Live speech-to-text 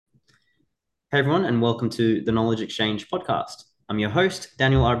Hey everyone, and welcome to the Knowledge Exchange podcast. I'm your host,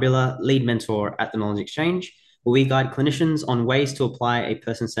 Daniel Arbilla, lead mentor at the Knowledge Exchange, where we guide clinicians on ways to apply a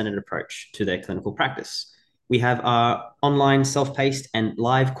person-centered approach to their clinical practice. We have our online, self-paced, and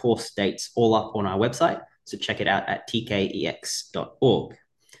live course dates all up on our website, so check it out at tkex.org.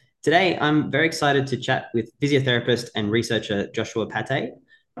 Today, I'm very excited to chat with physiotherapist and researcher Joshua Pate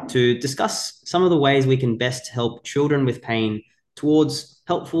to discuss some of the ways we can best help children with pain towards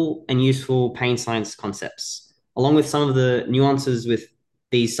helpful and useful pain science concepts, along with some of the nuances with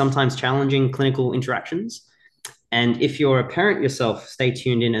these sometimes challenging clinical interactions. And if you're a parent yourself, stay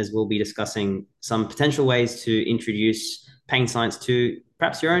tuned in as we'll be discussing some potential ways to introduce pain science to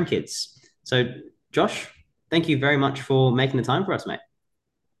perhaps your own kids. So, Josh, thank you very much for making the time for us, mate.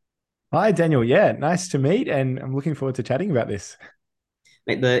 Hi, Daniel. Yeah, nice to meet, and I'm looking forward to chatting about this.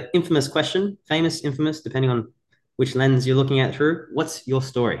 Mate, the infamous question, famous, infamous, depending on which lens you're looking at through. What's your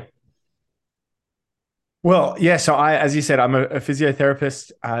story? Well, yeah, so as you said, I'm a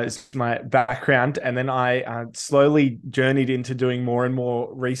physiotherapist, is my background, and then I slowly journeyed into doing more and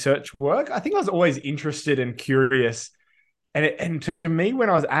more research work. I think I was always interested and curious, and to me, when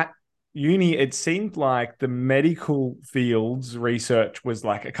I was at uni, it seemed like the medical fields research was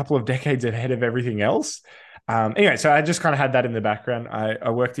like a couple of decades ahead of everything else. Anyway, so I just kind of had that in the background. I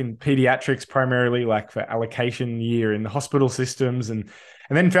worked in pediatrics primarily, like for allocation year in the hospital systems, and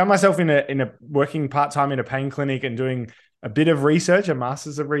then found myself in a working part time in a pain clinic and doing a bit of research, a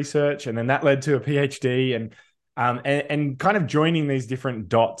master's of research, and then that led to a PhD, and kind of joining these different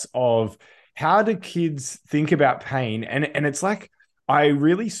dots of how do kids think about pain, and it's like I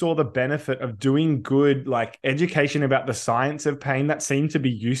really saw the benefit of doing good, like education about the science of pain that seemed to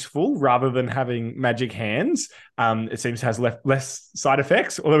be useful rather than having magic hands. It seems to has less side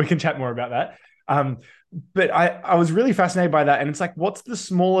effects, although we can chat more about that. But I was really fascinated by that. And it's like, what's the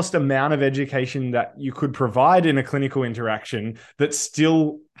smallest amount of education that you could provide in a clinical interaction that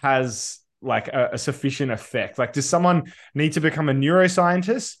still has like a sufficient effect? Like, does someone need to become a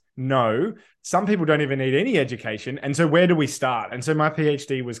neuroscientist? No. Some people don't even need any education. And so where do we start? And so my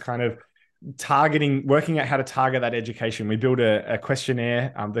PhD was kind of working out how to target that education. We built a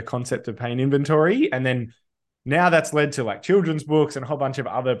questionnaire, the concept of pain inventory, and then now that's led to like children's books and a whole bunch of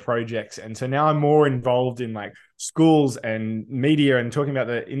other projects. And so now I'm more involved in like schools and media and talking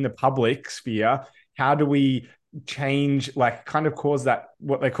about in the public sphere. How do we change, like kind of cause that,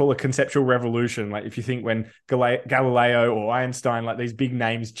 what they call a conceptual revolution? Like if you think when Galileo or Einstein, like these big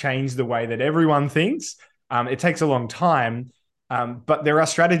names change the way that everyone thinks, it takes a long time. But there are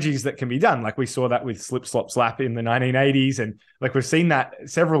strategies that can be done. Like we saw that with slip, slop, slap in the 1980s. And like we've seen that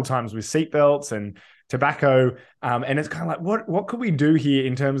several times with seatbelts and tobacco. And it's kind of like, what could we do here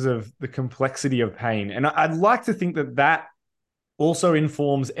in terms of the complexity of pain? And I'd like to think that also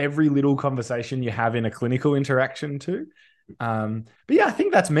informs every little conversation you have in a clinical interaction too. But yeah, I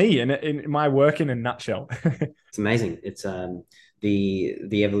think that's me and in my work in a nutshell. It's amazing. It's the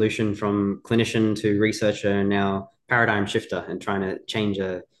evolution from clinician to researcher and now paradigm shifter and trying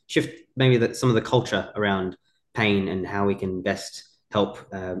to shift maybe some of the culture around pain and how we can best help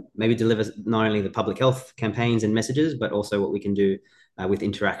maybe deliver not only the public health campaigns and messages, but also what we can do with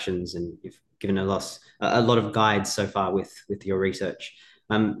interactions. And you've given a lot of guides so far with your research.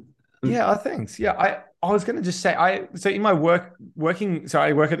 Um, Yeah, thanks. Yeah, I was going to just say so in my I work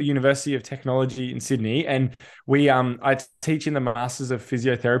at the University of Technology in Sydney, and we I teach in the Masters of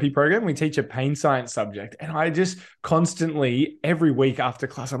Physiotherapy program. We teach a pain science subject, and I just constantly every week after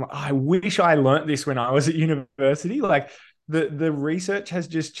class I'm like, I wish I learnt this when I was at university. Like the research has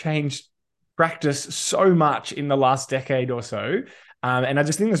just changed practice so much in the last decade or so. And I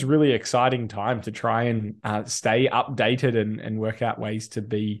just think it's a really exciting time to try and stay updated and work out ways to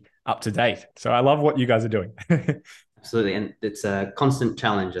be up to date. So I love what you guys are doing. Absolutely. And it's a constant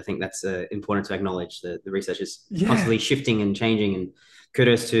challenge. I think that's important to acknowledge. The research is Yeah. constantly shifting and changing. And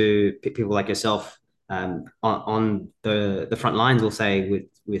kudos to people like yourself on the front lines, we'll say,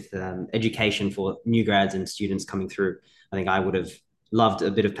 with education for new grads and students coming through. I think I would have loved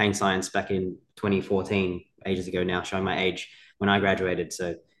a bit of pain science back in 2014, ages ago now, showing my age when I graduated.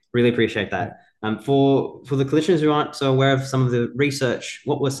 So really appreciate Yeah. that. For the clinicians who aren't so aware of some of the research,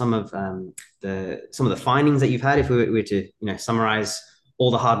 what were some of the findings that you've had, if we were to summarize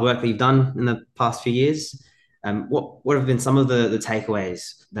all the hard work that you've done in the past few years? What have been some of the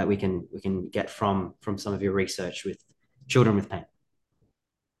takeaways that we can get from some of your research with children with pain?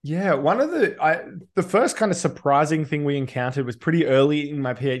 Yeah, one of the first kind of surprising thing we encountered was pretty early in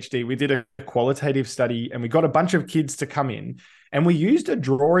my PhD. We did a qualitative study and we got a bunch of kids to come in and we used a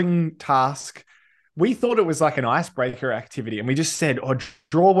drawing task we thought it was like an icebreaker activity. And we just said, oh,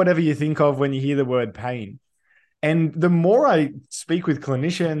 draw whatever you think of when you hear the word pain. And the more I speak with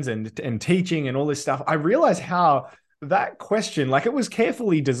clinicians and teaching and all this stuff, I realize how that question, like it was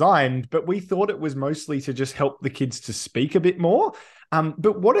carefully designed, but we thought it was mostly to just help the kids to speak a bit more.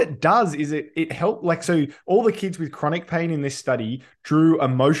 But what it does is it helped, like, so all the kids with chronic pain in this study drew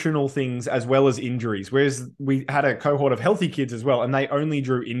emotional things as well as injuries, whereas we had a cohort of healthy kids as well, and they only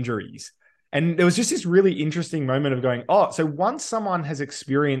drew injuries. And there was just this really interesting moment of going, oh, so once someone has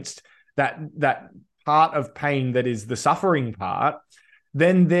experienced that part of pain that is the suffering part,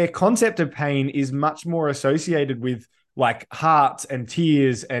 then their concept of pain is much more associated with like hearts and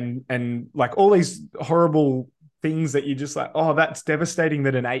tears and like all these horrible things that you just like, oh, that's devastating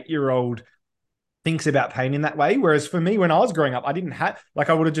that an 8-year-old thinks about pain in that way. Whereas for me, when I was growing up, I didn't have, like,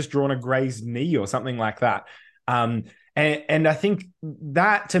 I would have just drawn a grazed knee or something like that. And I think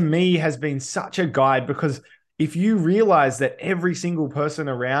that to me has been such a guide, because if you realize that every single person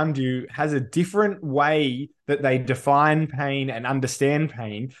around you has a different way that they define pain and understand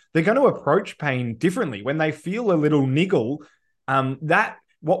pain, they're going to approach pain differently. When they feel a little niggle, that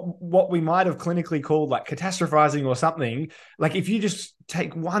what we might have clinically called like catastrophizing or something, like if you just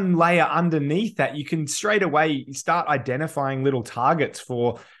take one layer underneath that, you can straight away start identifying little targets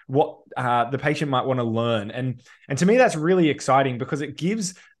for what the patient might want to learn. And to me, that's really exciting, because it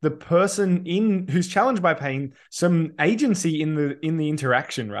gives the person who's challenged by pain some agency in the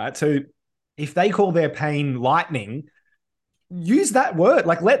interaction, right? So if they call their pain lightning, use that word,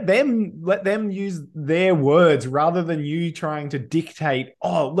 like let them use their words rather than you trying to dictate,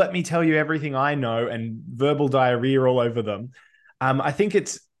 oh, let me tell you everything I know, and verbal diarrhea all over them. I think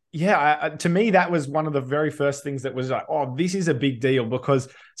it's, to me, that was one of the very first things that was like, oh, this is a big deal, because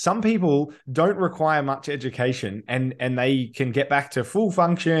some people don't require much education and they can get back to full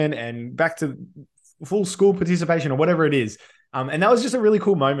function and back to full school participation or whatever it is. And that was just a really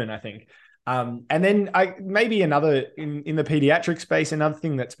cool moment, I think. And then maybe another in the pediatric space, another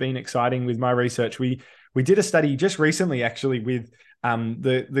thing that's been exciting with my research, we did a study just recently actually with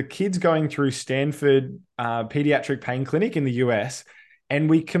the kids going through Stanford Pediatric Pain Clinic in the US, and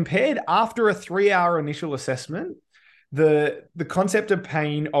we compared, after a 3-hour initial assessment, the concept of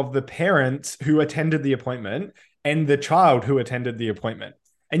pain of the parents who attended the appointment and the child who attended the appointment.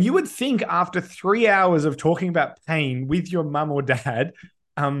 And you would think after 3 hours of talking about pain with your mum or dad,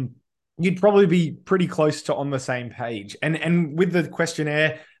 you'd probably be pretty close to on the same page. And with the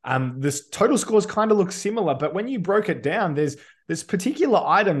questionnaire, this total scores kind of look similar, but when you broke it down, there's particular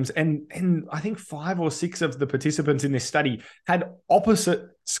items, and I think 5 or 6 of the participants in this study had opposite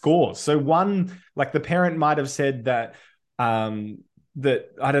scores. So one, like the parent might have said that that,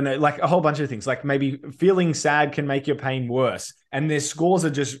 I don't know, like a whole bunch of things, like maybe feeling sad can make your pain worse. And their scores are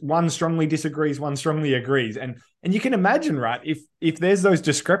just, one strongly disagrees, one strongly agrees. And you can imagine, right, if there's those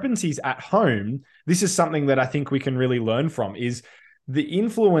discrepancies at home, this is something that I think we can really learn from, is the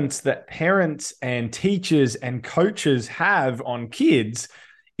influence that parents and teachers and coaches have on kids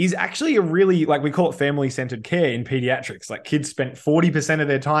is actually a really, like, we call it family-centered care in pediatrics. Like, kids spent 40% of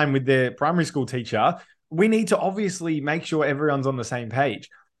their time with their primary school teacher. We need to obviously make sure everyone's on the same page.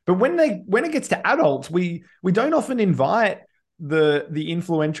 But when it gets to adults, we don't often invite the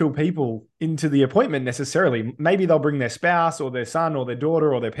influential people into the appointment necessarily. Maybe they'll bring their spouse or their son or their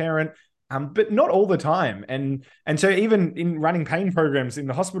daughter or their parent, but not all the time. And so even in running pain programs in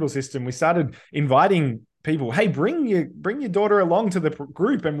the hospital system, we started inviting people, hey, bring your daughter along to the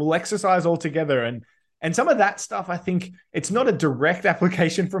group and we'll exercise all together. And some of that stuff, I think it's not a direct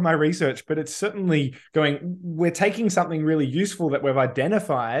application from my research, but it's certainly going, we're taking something really useful that we've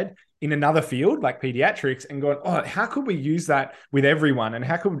identified in another field like pediatrics and going, oh, how could we use that with everyone? And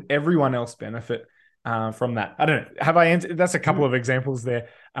how could everyone else benefit from that? I don't know. Have I answered? That's a couple of examples there.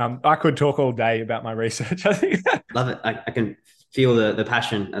 I could talk all day about my research. I think. Love it. I can feel the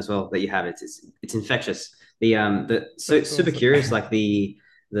passion as well that you have. It's infectious. Super awesome. curious, like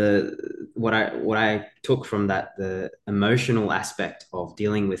what I took from that, the emotional aspect of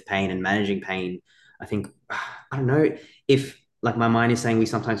dealing with pain and managing pain. I think, I don't know if, like, my mind is saying we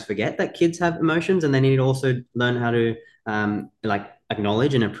sometimes forget that kids have emotions and they need to also learn how to like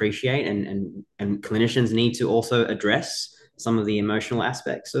acknowledge and appreciate, and clinicians need to also address some of the emotional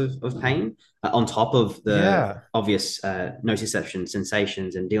aspects of pain, on top of the obvious nociception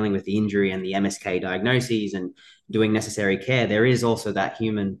sensations and dealing with the injury and the MSK diagnoses and doing necessary care. There is also that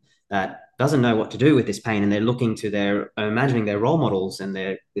human that doesn't know what to do with this pain, and they're looking to imagining their role models, and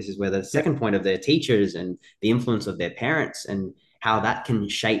this is where the second point of their teachers and the influence of their parents and how that can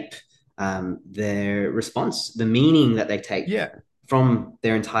shape their response, the meaning that they take from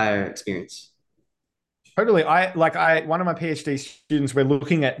their entire experience. Totally. One of my PhD students, we're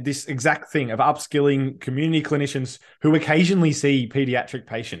looking at this exact thing of upskilling community clinicians who occasionally see pediatric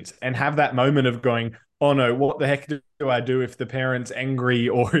patients and have that moment of going, oh no, what the heck do I do if the parent's angry,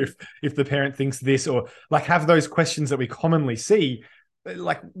 or if the parent thinks this, or like have those questions that we commonly see.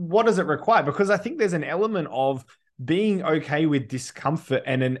 Like, what does it require? Because I think there's an element of being okay with discomfort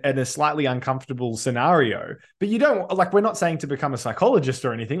and a slightly uncomfortable scenario. But you don't, like, we're not saying to become a psychologist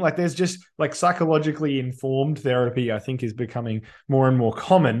or anything. Like, there's just like psychologically informed therapy, I think, is becoming more and more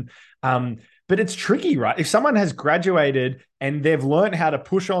common. But it's tricky, right? If someone has graduated and they've learned how to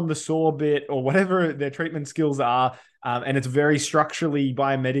push on the saw bit or whatever their treatment skills are, and it's very structurally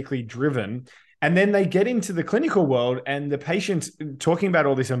biomedically driven, and then they get into the clinical world and the patient's talking about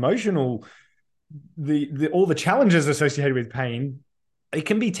all this emotional, all the challenges associated with pain, it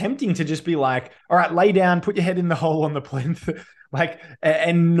can be tempting to just be like, all right, lay down, put your head in the hole on the plinth, like,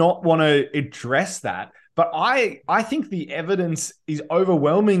 and not want to address that. But I think the evidence is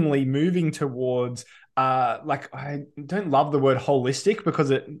overwhelmingly moving towards like, I don't love the word holistic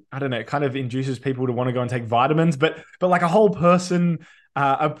because I don't know, it kind of induces people to want to go and take vitamins, but like a whole person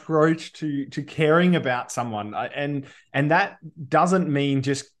approach to caring about someone, and that doesn't mean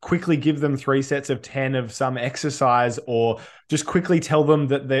just quickly give them 3 sets of 10 of some exercise, or just quickly tell them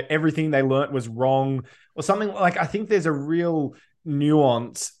that everything they learnt was wrong or something. Like, I think there's a real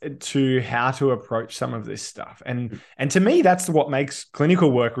nuance to how to approach some of this stuff, and to me that's what makes clinical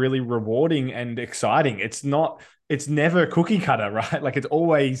work really rewarding and exciting. It's never cookie cutter, right? Like, it's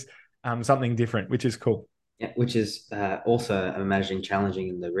always something different, which is cool. Yeah, which is also, I'm imagining, challenging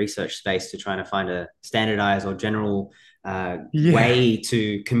in the research space to try to find a standardized or general way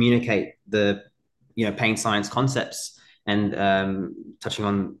to communicate the pain science concepts. And touching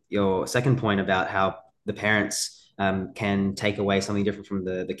on your second point about how the parents can take away something different from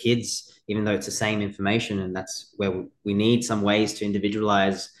the kids, even though it's the same information, and that's where we need some ways to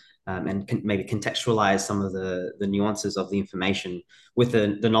individualize and maybe contextualize some of the nuances of the information with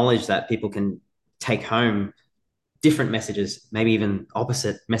the knowledge that people can take home different messages, maybe even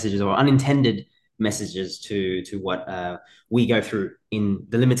opposite messages or unintended messages to what we go through in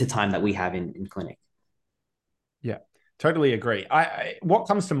the limited time that we have in clinic. Yeah, totally agree. What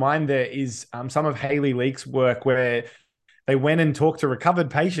comes to mind there is some of Haley Leake's work where they went and talked to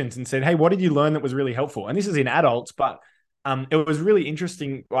recovered patients and said, hey, what did you learn that was really helpful? And this is in adults, but it was really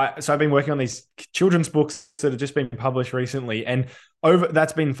interesting. So I've been working on these children's books that have just been published recently, and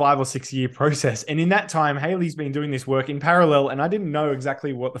that's been 5 or 6 year process. And in that time, Haley's been doing this work in parallel, and I didn't know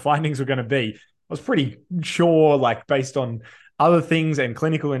exactly what the findings were going to be. I was pretty sure, like based on other things and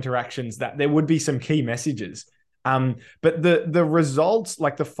clinical interactions, that there would be some key messages. But the results,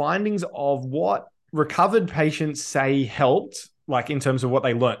 like the findings of what recovered patients say helped, like in terms of what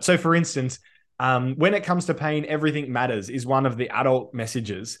they learned. So for instance, when it comes to pain, everything matters is one of the adult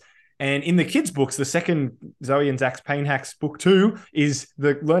messages. And in the kids' books, the second Zoe and Zach's Pain Hacks book 2 is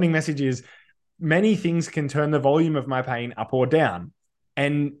the learning message is many things can turn the volume of my pain up or down.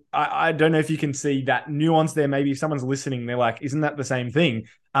 And I don't know if you can see that nuance there. Maybe if someone's listening, they're like, isn't that the same thing?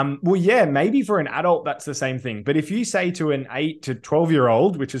 Well, yeah, maybe for an adult, that's the same thing. But if you say to an 8 to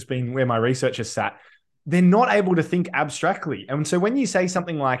 12-year-old, which has been where my research has sat, they're not able to think abstractly. And so when you say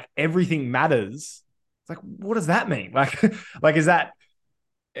something like everything matters, it's like, what does that mean? Like is that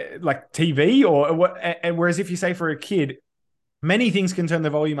like TV or what? And whereas if you say for a kid, many things can turn the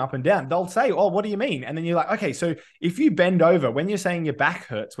volume up and down, they'll say, oh, what do you mean? And then you're like, okay, so if you bend over, when you're saying your back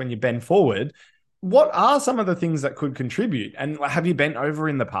hurts when you bend forward, what are some of the things that could contribute? And have you bent over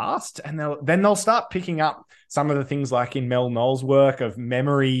in the past? And then they'll start picking up some of the things like in Mel Knoll's work of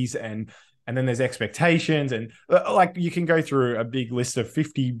memories, and then there's expectations, and like you can go through a big list of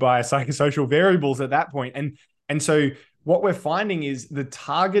 50 biopsychosocial variables at that point. And so what we're finding is the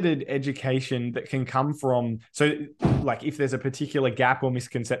targeted education that can come from, so like if there's a particular gap or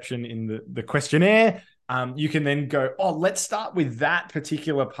misconception in the questionnaire, you can then go, oh, let's start with that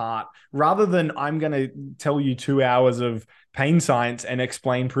particular part, rather than I'm going to tell you 2 hours of pain science and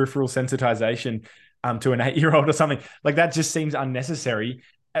explain peripheral sensitization to an 8-year-old or something. Like that just seems unnecessary.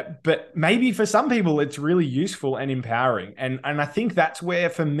 But maybe for some people, it's really useful and empowering. And I think that's where,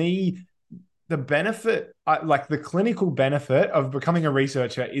 for me, the benefit, like the clinical benefit of becoming a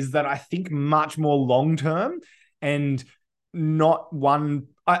researcher is that I think much more long-term and not one.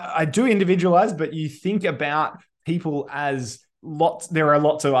 I do individualize, but you think about people as lots. There are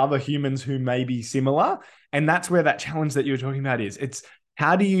lots of other humans who may be similar. And that's where that challenge that you were talking about is. It's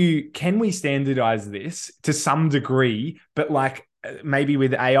can we standardize this to some degree, but like maybe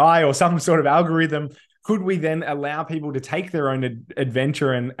with AI or some sort of algorithm could we then allow people to take their own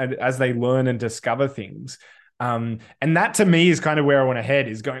adventure and as they learn and discover things? And that to me is kind of where I want to head,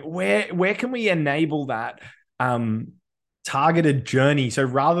 is going, where can we enable that targeted journey? So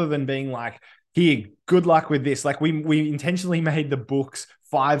rather than being like, here, good luck with this, like we intentionally made the books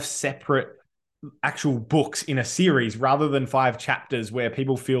 5 separate actual books in a series rather than 5 chapters where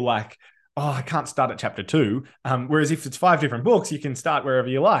people feel like, oh, I can't start at chapter 2. Whereas if it's 5 different books, you can start wherever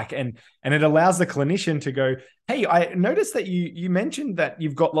you like. And it allows the clinician to go, hey, I noticed that you mentioned that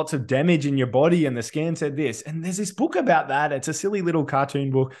you've got lots of damage in your body and the scan said this. And there's this book about that. It's a silly little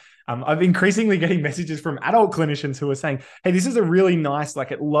cartoon book. I'm increasingly getting messages from adult clinicians who are saying, hey, this is a really nice,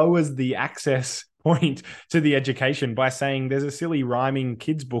 like it lowers the access point to the education by saying there's a silly rhyming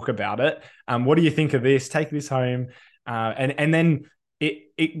kids book about it. What do you think of this? Take this home. And then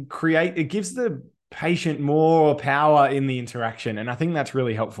it gives the patient more power in the interaction. And I think that's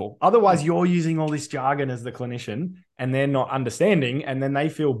really helpful. Otherwise, you're using all this jargon as the clinician and they're not understanding, and then they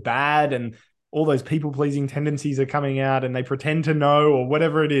feel bad and all those people-pleasing tendencies are coming out and they pretend to know or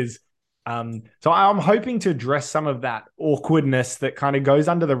whatever it is. So I'm hoping to address some of that awkwardness that kind of goes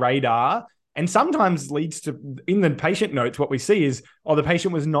under the radar and sometimes leads to, in the patient notes, what we see is, oh, the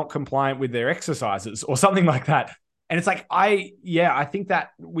patient was not compliant with their exercises or something like that. And it's like, I think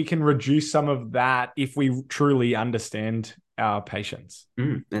that we can reduce some of that if we truly understand our patients.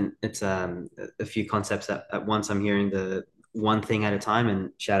 And it's a few concepts at once. I'm hearing the one thing at a time,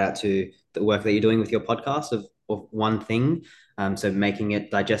 and shout out to the work that you're doing with your podcast of one thing. So making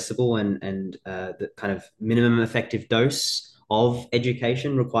it digestible and the kind of minimum effective dose of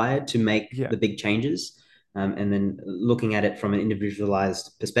education required to make the big changes. And then looking at it from an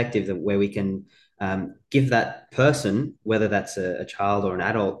individualized perspective where we can give that person, whether that's a child or an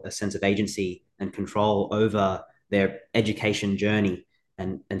adult, a sense of agency and control over their education journey.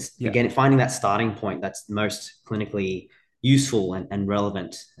 And again, finding that starting point that's most clinically useful and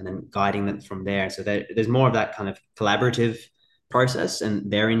relevant, and then guiding them from there. So there's more of that kind of collaborative process,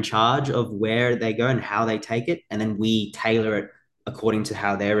 and they're in charge of where they go and how they take it. And then we tailor it according to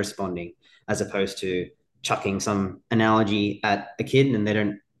how they're responding, as opposed to chucking some analogy at a kid and they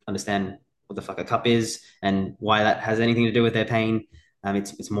don't understand what the fuck a cup is and why that has anything to do with their pain.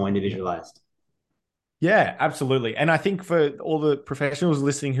 It's more individualized. Yeah, absolutely. And I think for all the professionals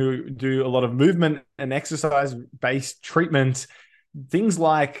listening who do a lot of movement and exercise-based treatment, things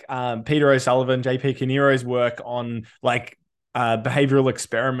like Peter O'Sullivan, JP Caniero's work on like behavioral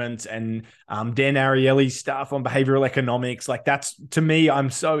experiments and Dan Ariely's stuff on behavioral economics, like that's, to me,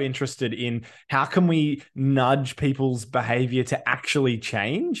 I'm so interested in how can we nudge people's behavior to actually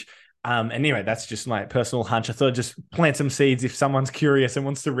change. And anyway, that's just my personal hunch. I thought I'd just plant some seeds if someone's curious and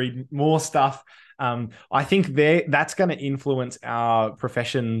wants to read more stuff. I think that's going to influence our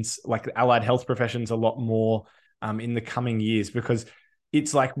professions, like allied health professions, a lot more in the coming years, because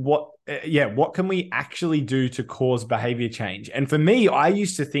it's like, what can we actually do to cause behavior change? And for me, I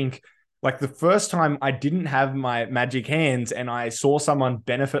used to think, like, the first time I didn't have my magic hands and I saw someone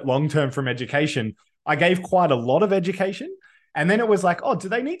benefit long-term from education, I gave quite a lot of education. And then it was like, oh, do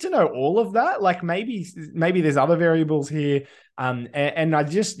they need to know all of that? Like maybe there's other variables here. And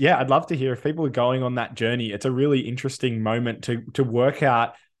I'd love to hear if people are going on that journey. It's a really interesting moment to work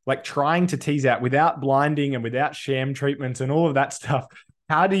out, like trying to tease out without blinding and without sham treatments and all of that stuff.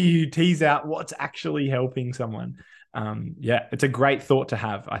 How do you tease out what's actually helping someone? It's a great thought to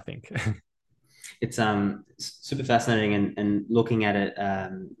have, I think. It's super fascinating, and looking at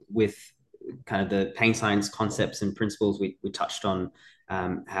it with kind of the pain science concepts and principles we touched on,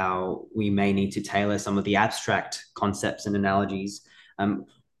 how we may need to tailor some of the abstract concepts and analogies.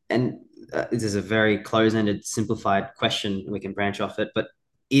 This is a very close-ended, simplified question. We can branch off it, but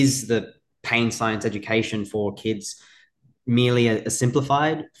is the pain science education for kids merely a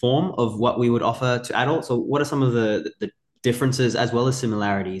simplified form of what we would offer to adults? Or what are some of the differences as well as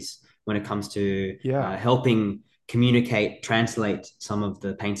similarities when it comes to helping communicate, translate some of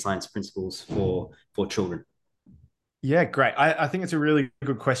the pain science principles for children? Yeah, great. I think it's a really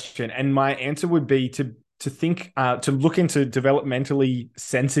good question. And my answer would be to think, to look into developmentally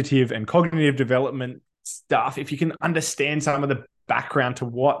sensitive and cognitive development stuff. If you can understand some of the background to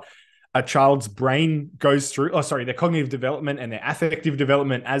what a child's brain goes through, their cognitive development and their affective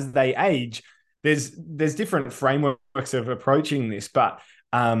development as they age, there's different frameworks of approaching this. But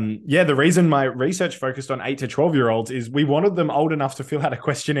the reason my research focused on 8 to 12-year-olds is we wanted them old enough to fill out a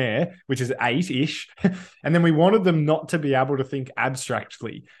questionnaire, which is 8-ish. And then we wanted them not to be able to think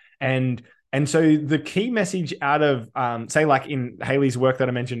abstractly. And so the key message out of, say, like in Haley's work that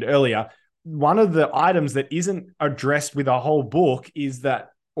I mentioned earlier, one of the items that isn't addressed with a whole book is that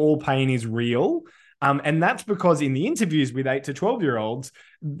all pain is real. And that's because in the interviews with 8 to 12-year-olds,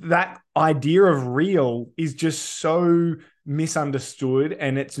 that idea of real is just so misunderstood,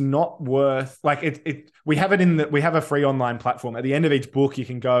 and it's not worth like we have it in that we have a free online platform. At the end of each book, you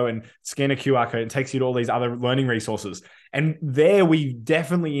can go and scan a QR code and it takes you to all these other learning resources. And there we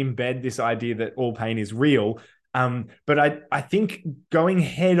definitely embed this idea that all pain is real. But I think going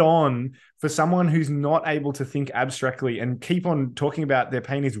head on for someone who's not able to think abstractly and keep on talking about their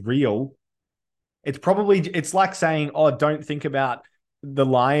pain is real, it's like saying, oh, don't think about the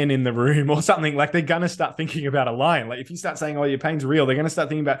lion in the room or something. Like they're going to start thinking about a lion. Like if you start saying, oh, your pain's real, they're going to start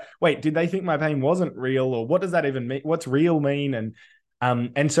thinking about, wait, did they think my pain wasn't real? Or what does that even mean? What's real mean?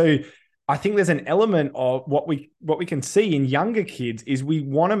 And so I think there's an element of what we can see in younger kids is we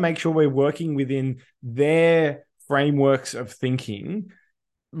want to make sure we're working within their frameworks of thinking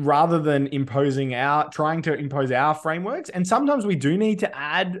rather than trying to impose our frameworks. And sometimes we do need to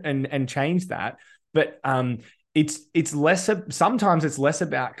add and change that. But sometimes it's less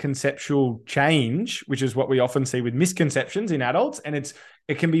about conceptual change, which is what we often see with misconceptions in adults. And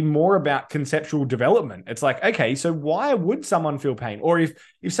it can be more about conceptual development. It's like, okay, so why would someone feel pain? Or if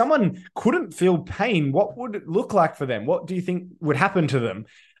someone couldn't feel pain, what would it look like for them? What do you think would happen to them?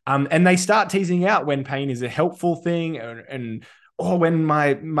 And they start teasing out when pain is a helpful thing, and or when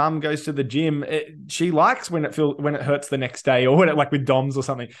my mum goes to the gym, she likes when it hurts the next day, or when it, like with DOMS or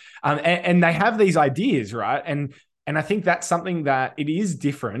something. And they have these ideas, right? And I think that's something that it is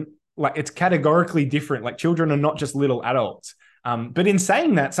different. Like it's categorically different. Like children are not just little adults. But in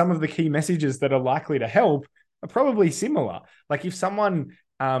saying that, some of the key messages that are likely to help are probably similar. Like if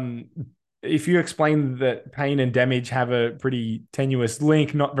you explain that pain and damage have a pretty tenuous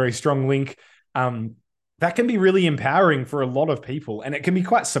link, not very strong link, that can be really empowering for a lot of people, and it can be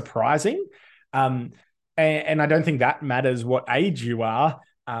quite surprising. And I don't think that matters what age you are,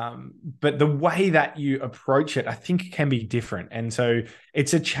 but the way that you approach it, I think, can be different. And so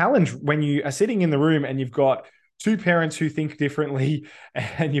it's a challenge when you are sitting in the room and you've got two parents who think differently,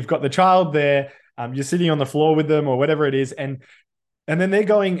 and you've got the child there. You're sitting on the floor with them or whatever it is, and then they're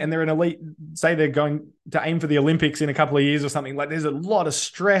going and they're an elite. Say they're going to aim for the Olympics in a couple of years or something. Like there's a lot of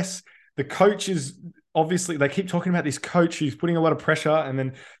stress. The coach is obviously, they keep talking about this coach who's putting a lot of pressure, and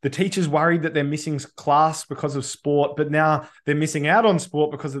then the teacher's worried that they're missing class because of sport, but now they're missing out on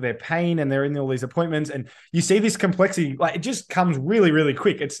sport because of their pain, and they're in all these appointments. And you see this complexity, like it just comes really, really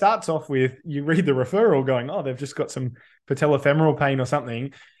quick. It starts off with, you read the referral going, oh, they've just got some patellofemoral pain or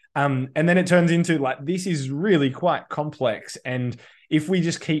something. And then it turns into like, this is really quite complex. And if we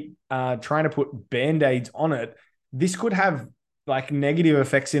just keep trying to put Band-Aids on it, this could have like negative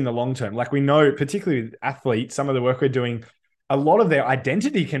effects in the long term. Like we know, particularly with athletes, some of the work we're doing, a lot of their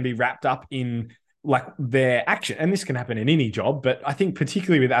identity can be wrapped up in like their action. And this can happen in any job, but I think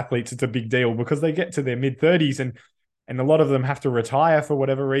particularly with athletes, it's a big deal because they get to their mid-30s and a lot of them have to retire for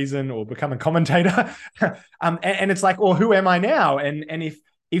whatever reason or become a commentator. And it's like, well, who am I now? And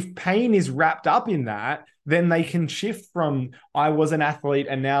if pain is wrapped up in that, then they can shift from I was an athlete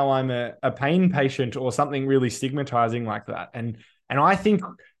and now I'm a pain patient or something really stigmatizing like that. And I think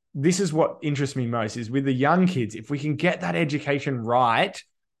this is what interests me most is with the young kids, if we can get that education right,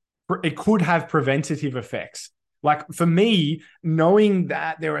 it could have preventative effects. Like for me, knowing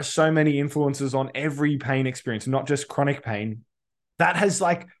that there are so many influences on every pain experience, not just chronic pain, that has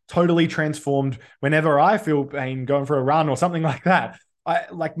like totally transformed whenever I feel pain going for a run or something like that.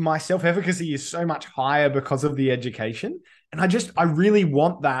 Like my self-efficacy is so much higher because of the education. And I really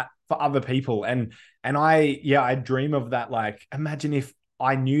want that for other people. And I dream of that. Like, imagine if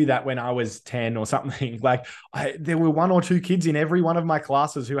I knew that when I was 10 or something. Like there were 1 or 2 kids in every one of my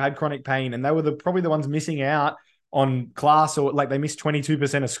classes who had chronic pain, and they were probably the ones missing out on class, or like they missed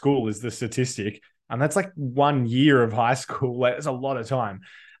 22% of school is the statistic. And that's like 1 year of high school. Like, it's a lot of time.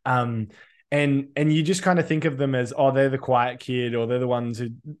 And you just kind of think of them as, oh, they're the quiet kid, or they're the ones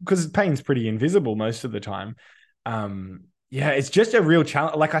who, because pain's pretty invisible most of the time. It's just a real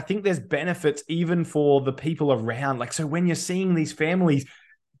challenge. Like, I think there's benefits even for the people around. Like, so when you're seeing these families,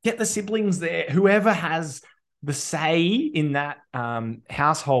 get the siblings there, whoever has the say in that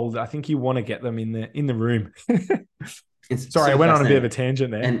household. I think you want to get them in the room. Sorry, I went on a bit of a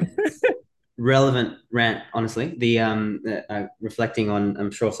tangent there. And relevant rant, honestly. The reflecting on,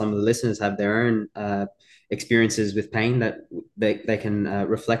 I'm sure some of the listeners have their own experiences with pain that they can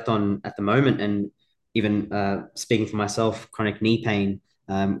reflect on at the moment. And even speaking for myself, chronic knee pain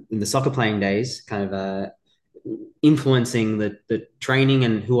in the soccer playing days, kind of influencing the training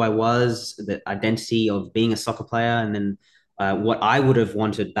and who I was, the identity of being a soccer player, and then what I would have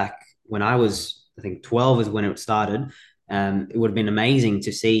wanted back when I was, I think 12 is when it started. it would have been amazing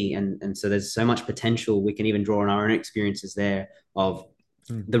to see. And so there's so much potential. We can even draw on our own experiences there of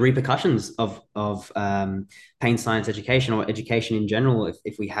the repercussions of pain science education or education in general.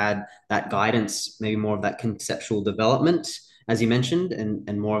 If we had that guidance, maybe more of that conceptual development, as you mentioned,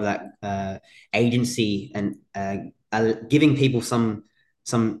 and more of that agency and giving people some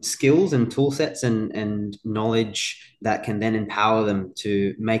skills and tool sets and knowledge that can then empower them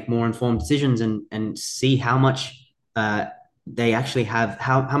to make more informed decisions and see how much they actually have,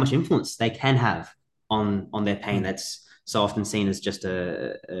 how much influence they can have on their pain. That's so often seen as just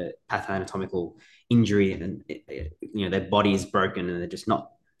a pathanatomical injury, and their body is broken and they're just not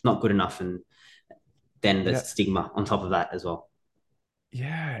good enough, and then there's stigma on top of that as well.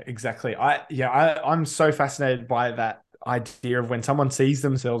 Yeah, exactly. I'm so fascinated by that idea of when someone sees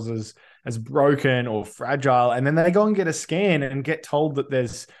themselves as broken or fragile, and then they go and get a scan and get told that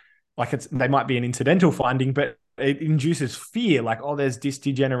there's they might be an incidental finding, but it induces fear, like, oh, there's disc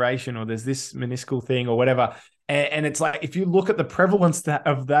degeneration or there's this meniscal thing or whatever. And it's like, if you look at the prevalence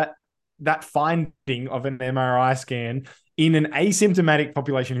of that finding of an MRI scan in an asymptomatic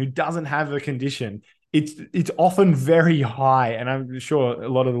population who doesn't have a condition, it's often very high. And I'm sure a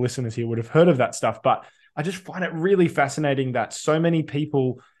lot of the listeners here would have heard of that stuff, but I just find it really fascinating that so many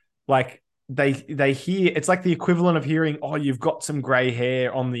people, like, they hear, it's like the equivalent of hearing, oh, you've got some gray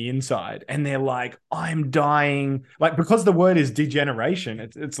hair on the inside, and they're like, I'm dying, like, because the word is degeneration,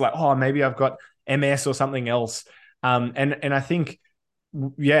 it's like, oh, maybe I've got MS or something else. And I think,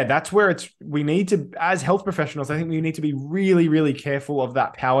 yeah, that's where we need to, as health professionals, I think we need to be really, really careful of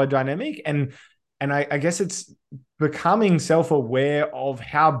that power dynamic. And I guess it's becoming self-aware of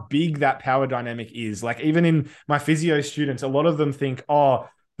how big that power dynamic is. Like, even in my physio students, a lot of them think, oh,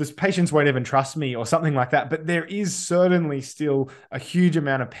 this patients won't even trust me or something like that. But there is certainly still a huge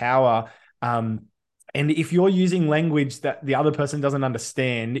amount of power. And if you're using language that the other person doesn't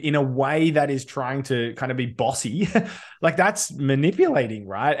understand in a way that is trying to kind of be bossy, like, that's manipulating,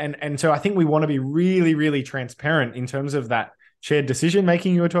 right? And so I think we want to be really, really transparent in terms of that shared decision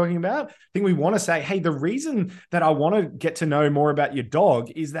making you were talking about. I think we want to say, hey, the reason that I want to get to know more about your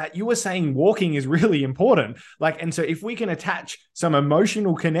dog is that you were saying walking is really important. Like, and so if we can attach some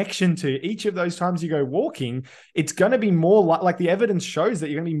emotional connection to each of those times you go walking, it's going to be more like the evidence shows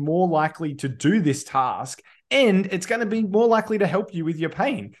that you're going to be more likely to do this task, and it's going to be more likely to help you with your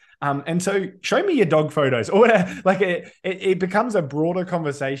pain. And so show me your dog photos, or whatever. Like, it becomes a broader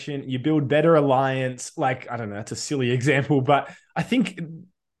conversation. You build better alliance. Like, I don't know, it's a silly example, but I think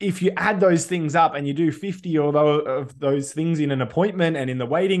if you add those things up and you do 50 of those things in an appointment and in the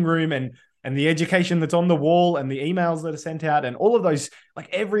waiting room, and the education that's on the wall and the emails that are sent out and all of those, like,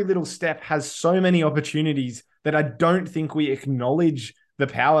 every little step has so many opportunities that I don't think we acknowledge the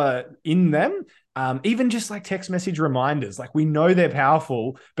power in them. Even just like text message reminders, like, we know they're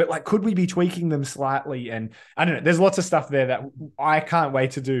powerful, but like, could we be tweaking them slightly? And I don't know, there's lots of stuff there that I can't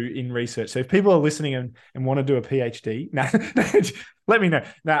wait to do in research. So if people are listening and want to do a PhD, let me know.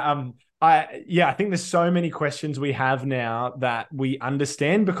 I think there's so many questions we have now that we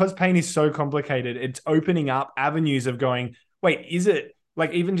understand, because pain is so complicated. It's opening up avenues of going, wait, is it,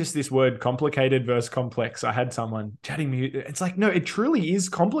 like, even just this word complicated versus complex. I had someone chatting me. It's like, no, it truly is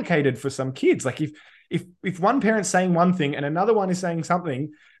complicated for some kids. Like, if one parent's saying one thing and another one is saying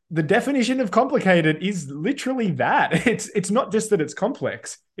something, the definition of complicated is literally that. It's not just that it's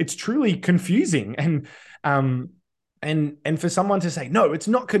complex. It's truly confusing. And for someone to say, no, it's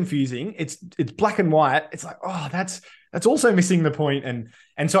not confusing, it's black and white, it's like, oh, that's also missing the point.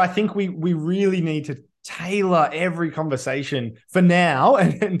 And so I think we really need to tailor every conversation for now,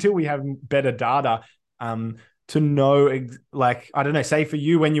 and until we have better data, to know, like, I don't know, say for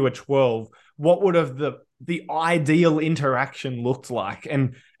you when you were 12, what would have the ideal interaction looked like?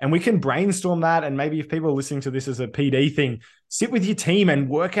 And we can brainstorm that. And maybe if people are listening to this as a PD thing, sit with your team and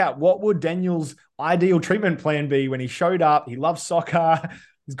work out, what would Daniel's ideal treatment plan be when he showed up? He loves soccer,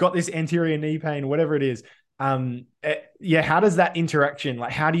 he's got this anterior knee pain, whatever it is. How does that interaction,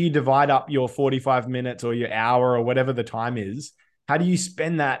 like, how do you divide up your 45 minutes or your hour or whatever the time is? How do you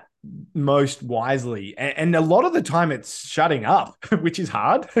spend that most wisely? And a lot of the time it's shutting up, which is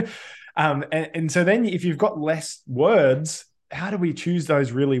hard. And so then if you've got less words, how do we choose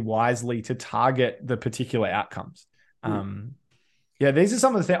those really wisely to target the particular outcomes? These are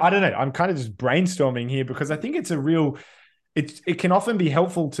some of the things. I don't know. I'm kind of just brainstorming here, because I think it's a real, it can often be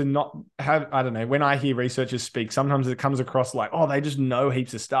helpful to not have, I don't know, when I hear researchers speak, sometimes it comes across like, oh, they just know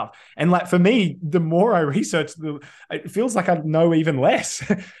heaps of stuff. And like, for me, the more I research, it feels like I know even less.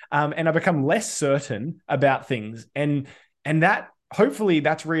 And I become less certain about things. And that, hopefully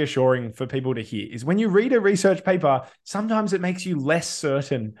that's reassuring for people to hear, is when you read a research paper, sometimes it makes you less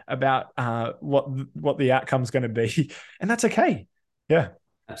certain about what the outcome's going to be, and that's okay. Yeah.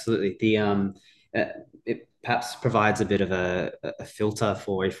 Absolutely. Uh, it perhaps provides a bit of a filter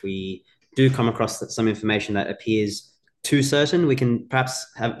for if we do come across some information that appears too certain, we can perhaps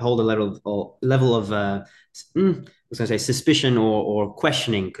hold a level of I was going to say suspicion or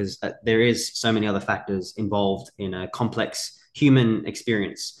questioning, because there is so many other factors involved in a complex human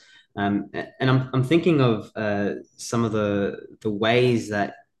experience. And I'm thinking of some of the ways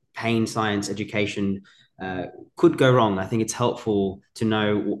that pain science education uh, could go wrong. I think it's helpful to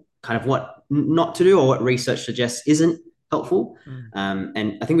know kind of what not to do or what research suggests isn't helpful. Mm.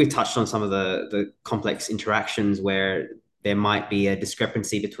 And I think we've touched on some of the complex interactions where there might be a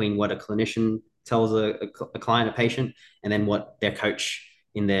discrepancy between what a clinician tells a client, a patient, and then what their coach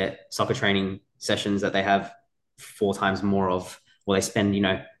in their soccer training sessions that they have four times more of, or they spend,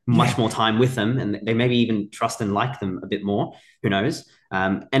 much Yeah. more time with them, and they maybe even trust and like them a bit more. Who knows?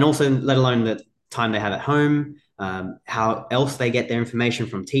 And also, let alone the time they have at home, how else they get their information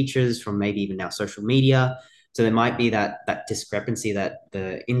from teachers, from maybe even now social media. So there might be that discrepancy, that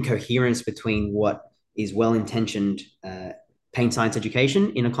the incoherence between what is well-intentioned pain science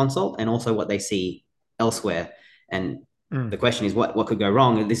education in a consult and also what they see elsewhere. And Mm. the question is, what could go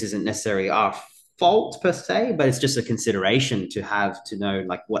wrong? This isn't necessarily our fault per se, but it's just a consideration to have to know,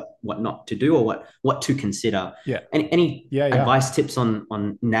 like what not to do or what to consider. Yeah. Any Yeah. Yeah. advice, tips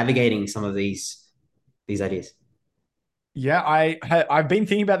on navigating some of these ideas? Yeah, I've been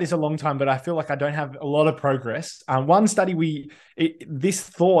thinking about this a long time, but I feel like I don't have a lot of progress. One study, this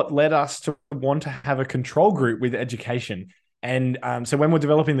thought led us to want to have a control group with education. And so when we're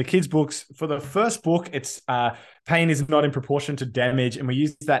developing the kids' books, for the first book, it's pain is not in proportion to damage. And we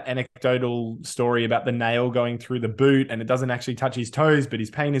use that anecdotal story about the nail going through the boot and it doesn't actually touch his toes, but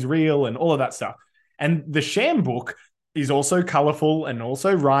his pain is real and all of that stuff. And the sham book is also colorful and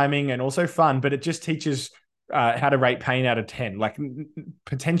also rhyming and also fun, but it just teaches how to rate pain out of 10, like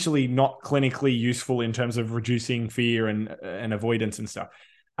potentially not clinically useful in terms of reducing fear and avoidance and stuff.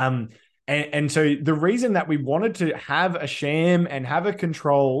 And so the reason that we wanted to have a sham and have a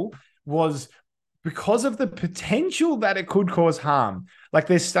control was because of the potential that it could cause harm. Like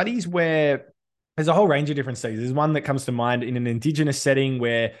there's studies where there's a whole range of different studies. There's one that comes to mind in an indigenous setting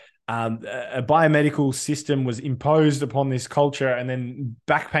where a biomedical system was imposed upon this culture, and then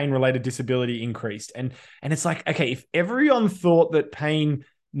back pain related disability increased. And it's like, okay, if everyone thought that pain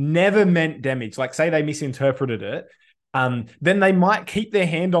never meant damage, like say they misinterpreted it, then they might keep their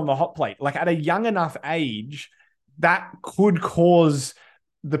hand on the hot plate. Like at a young enough age, that could cause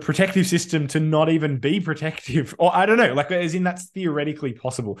the protective system to not even be protective, or I don't know, like as in that's theoretically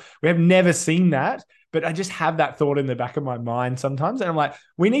possible. We have never seen that, but I just have that thought in the back of my mind sometimes, and I'm like,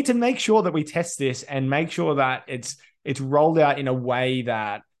 we need to make sure that we test this and make sure that it's rolled out in a way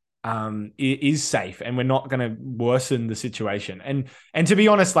that is safe, and we're not going to worsen the situation. And to be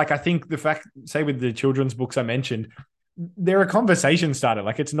honest, like I think the fact, say with the children's books I mentioned, they're a conversation starter.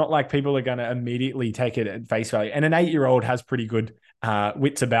 Like it's not like people are going to immediately take it at face value. And an 8-year-old has pretty good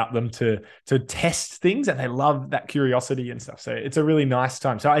wits about them to test things, and they love that curiosity and stuff. So it's a really nice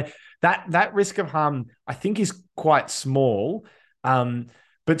time. So that risk of harm, I think, is quite small.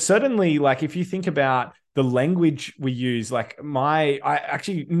 But certainly, like if you think about the language we use, like I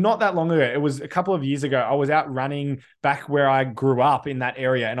actually not that long ago, it was a couple of years ago, I was out running back where I grew up in that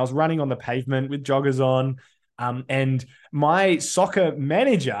area, and I was running on the pavement with joggers on. And my soccer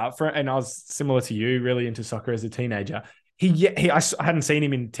manager, and I was similar to you, really into soccer as a teenager. I hadn't seen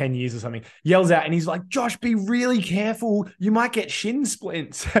him in 10 years or something, yells out and he's like, Josh, be really careful. You might get shin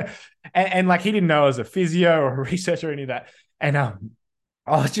splints. and like, he didn't know I was a physio or a researcher or any of that. And I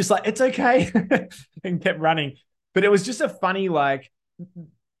was just like, it's okay. And kept running. But it was just a funny, like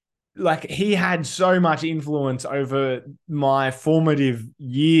he had so much influence over my formative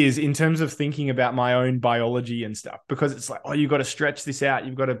years in terms of thinking about my own biology and stuff, because it's like, oh, you've got to stretch this out.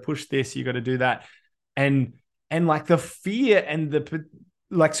 You've got to push this. You've got to do that. And like the fear and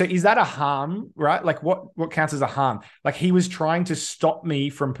so is that a harm, right? Like what counts as a harm? Like he was trying to stop me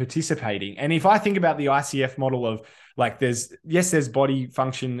from participating. And if I think about the ICF model of like, there's body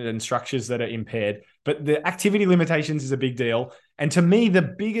function and structures that are impaired, but the activity limitations is a big deal. And to me, the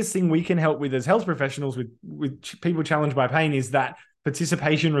biggest thing we can help with as health professionals with people challenged by pain is that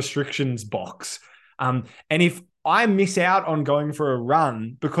participation restrictions box. And if I miss out on going for a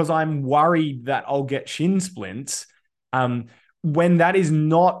run because I'm worried that I'll get shin splints, when that is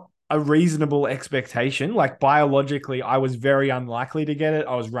not a reasonable expectation. Like biologically, I was very unlikely to get it.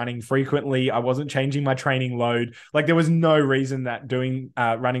 I was running frequently. I wasn't changing my training load. Like there was no reason that doing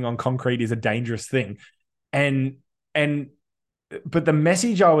running on concrete is a dangerous thing. And and but the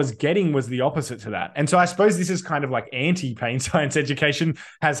message I was getting was the opposite to that. And so I suppose this is kind of like anti-pain science education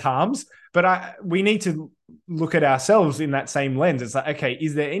has harms, but we need to look at ourselves in that same lens. It's like, okay,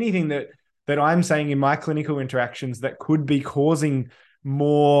 is there anything that I'm saying in my clinical interactions that could be causing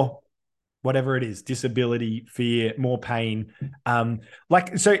more whatever it is, disability, fear, more pain.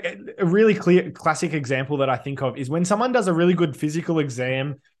 So a really clear classic example that I think of is when someone does a really good physical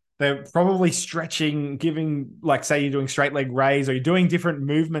exam, they're probably stretching, giving, like, say you're doing straight leg raise or you're doing different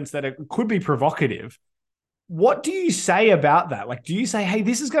movements that could be provocative. What do you say about that? Like, do you say, hey,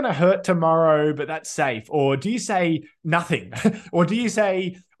 this is going to hurt tomorrow, but that's safe? Or do you say nothing? Or do you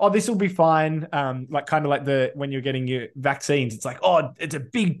say, oh, this will be fine? Like kind of like when you're getting your vaccines, it's like, oh, it's a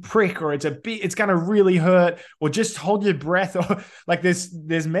big prick or it's going to really hurt, or just hold your breath. Or like there's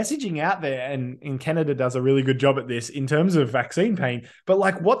messaging out there, and Canada does a really good job at this in terms of vaccine pain. But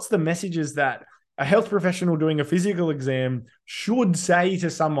like, what's the messages that a health professional doing a physical exam should say to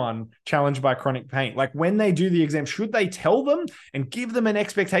someone challenged by chronic pain? Like when they do the exam, should they tell them and give them an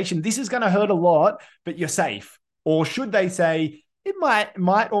expectation, this is going to hurt a lot, but you're safe? Or should they say, it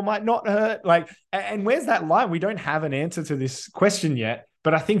might or might not hurt? Like, and where's that line? We don't have an answer to this question yet,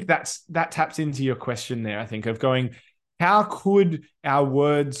 but I think that taps into your question there, I think, of going, how could our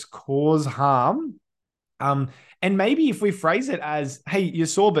words cause harm? And maybe if we phrase it as, hey, you're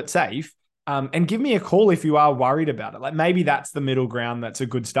sore but safe, and give me a call if you are worried about it. Like maybe that's the middle ground. That's a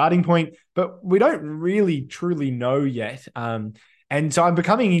good starting point, but we don't really truly know yet. And so I'm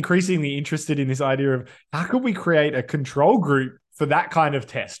becoming increasingly interested in this idea of how could we create a control group for that kind of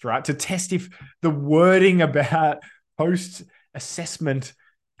test, right? To test if the wording about post-assessment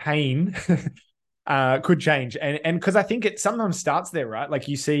pain could change. And because I think it sometimes starts there, right? Like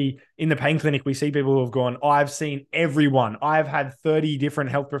you see in the pain clinic, we see people who have gone, oh, I've seen everyone. I've had 30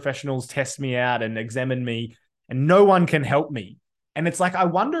 different health professionals test me out and examine me, and no one can help me. And it's like, I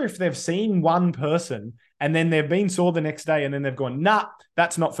wonder if they've seen one person and then they've been sore the next day and then they've gone, nah,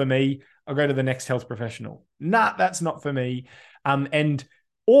 that's not for me. I'll go to the next health professional. Nah, that's not for me.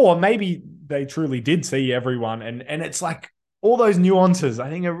 Or maybe they truly did see everyone. And it's like, all those nuances,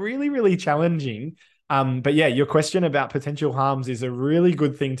 I think, are really, really challenging. But yeah, your question about potential harms is a really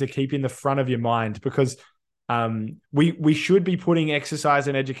good thing to keep in the front of your mind, because we should be putting exercise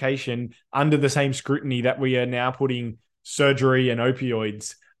and education under the same scrutiny that we are now putting surgery and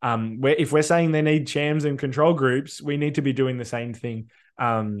opioids. Where if we're saying they need shams and control groups, we need to be doing the same thing.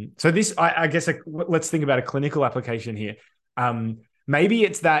 So this, I guess, let's think about a clinical application here. Maybe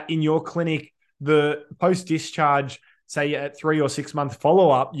it's that in your clinic, the post-discharge, say at 3 or 6 month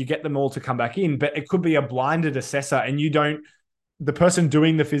follow-up, you get them all to come back in, but it could be a blinded assessor and the person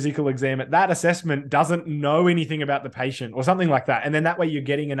doing the physical exam at that assessment doesn't know anything about the patient or something like that. And then that way you're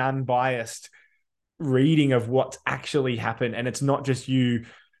getting an unbiased reading of what's actually happened. And it's not just you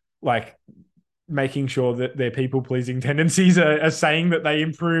like making sure that their people-pleasing tendencies are saying that they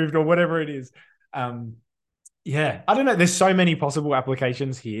improved or whatever it is. Yeah, I don't know. There's so many possible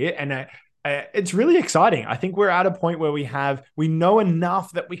applications here. And it's really exciting. I think we're at a point where we know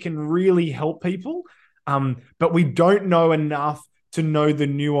enough that we can really help people, but we don't know enough to know the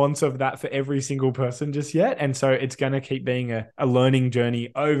nuance of that for every single person just yet. And so it's going to keep being a learning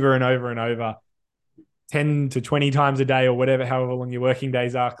journey over and over and over, 10 to 20 times a day or whatever, however long your working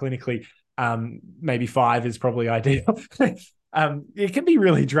days are clinically. Maybe 5 is probably ideal. It can be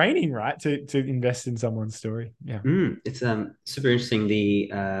really draining, right, to invest in someone's story. Yeah. It's super interesting.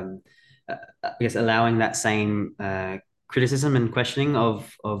 I guess allowing that same criticism and questioning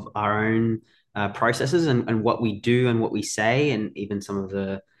of our own processes and what we do and what we say, and even some of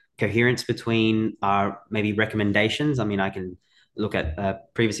the coherence between our maybe recommendations. I mean, I can look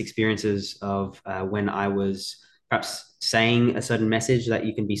at previous experiences of when I was perhaps saying a certain message that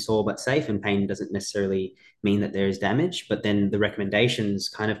you can be sore but safe, and pain doesn't necessarily mean that there is damage, but then the recommendations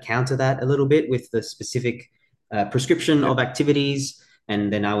kind of counter that a little bit with the specific prescription of activities.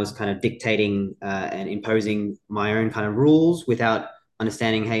 And then I was kind of dictating and imposing my own kind of rules without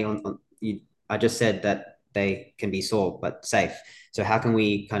understanding, hey, I just said that they can be sore but safe. So how can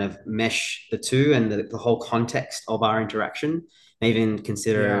we kind of mesh the two and the whole context of our interaction, and even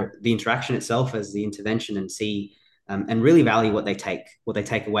consider the interaction itself as the intervention, and see and really value what they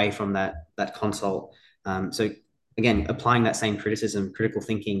take away from that consult. So again, applying that same critical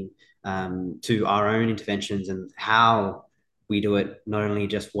thinking to our own interventions and how we do it, not only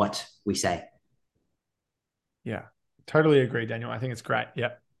just what we say. Yeah, totally agree, Daniel. I think it's great. Yeah.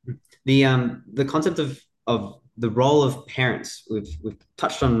 The concept of the role of parents we've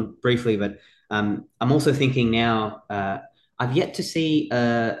touched on briefly, but I'm also thinking now. I've yet to see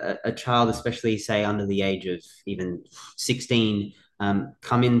a child, especially say under the age of even 16,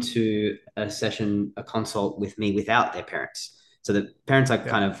 come into a session, a consult with me without their parents. So the parents are Yeah.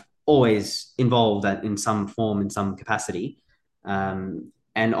 kind of always involved in some form, in some capacity, and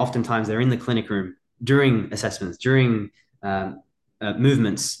oftentimes they're in the clinic room during assessments, during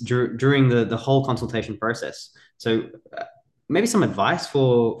movements during the whole consultation process. So maybe some advice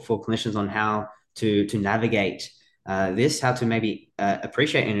for clinicians on how to navigate this, how to maybe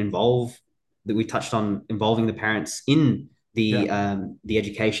appreciate and involve that we touched on involving the parents in Yeah. the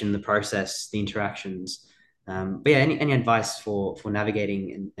education, the process, the interactions. But yeah, any advice for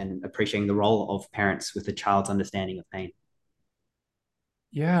navigating and appreciating the role of parents with the child's understanding of pain?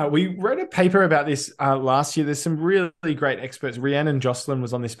 Yeah, we wrote a paper about this last year. There's some really great experts. Rhiannon Jocelyn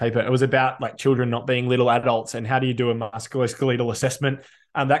was on this paper. It was about like children not being little adults and how do you do a musculoskeletal assessment,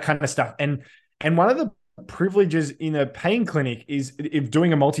 that kind of stuff. And one of the privileges in a pain clinic is if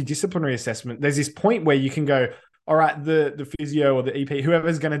doing a multidisciplinary assessment. There's this point where you can go, all right, the physio or the EP,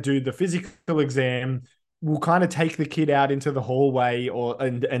 whoever's going to do the physical exam, will kind of take the kid out into the hallway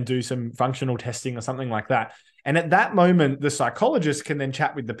and do some functional testing or something like that. And at that moment, the psychologist can then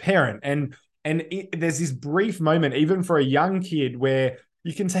chat with the parent. There's this brief moment, even for a young kid, where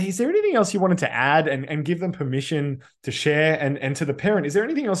you can say, is there anything else you wanted to add, and give them permission to share, and to the parent, is there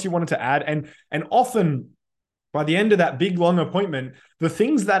anything else you wanted to add? And often by the end of that big long appointment, the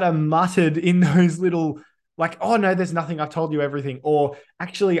things that are muttered in those little, like, oh no, there's nothing, I've told you everything, or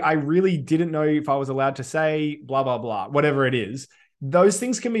actually I really didn't know if I was allowed to say blah blah blah, whatever it is, those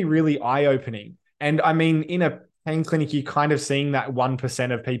things can be really eye-opening. And I mean, in a pain clinic, you're kind of seeing that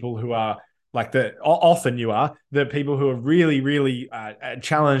 1% of people who are like often you are the people who are really, really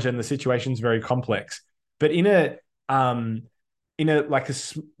challenged and the situation's very complex. But in a like a,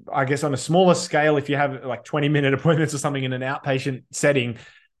 I guess on a smaller scale, if you have like 20-minute appointments or something in an outpatient setting,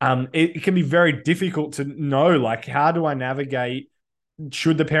 it can be very difficult to know, like, how do I navigate,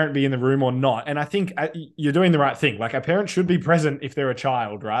 should the parent be in the room or not? And I think you're doing the right thing. Like, a parent should be present if they're a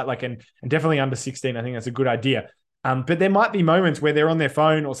child, right? Like, and definitely under 16, I think that's a good idea. But there might be moments where they're on their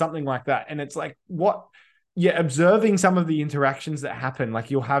phone or something like that. And it's like, what? Yeah, observing some of the interactions that happen. Like,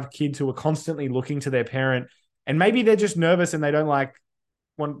 you'll have kids who are constantly looking to their parent, and maybe they're just nervous and they don't like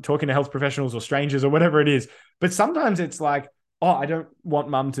want talking to health professionals or strangers or whatever it is. But sometimes it's like, oh, I don't want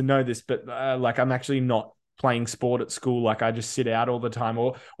mum to know this, but like, I'm actually not playing sport at school. Like, I just sit out all the time,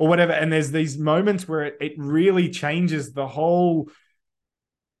 or whatever. And there's these moments where it really changes the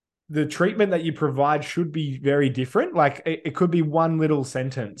treatment that you provide should be very different. Like, it could be one little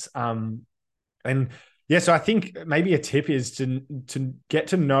sentence. And yeah, so I think maybe a tip is to get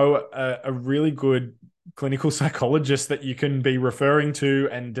to know a really good clinical psychologist that you can be referring to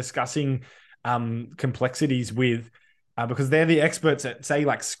and discussing complexities with, because they're the experts at, say,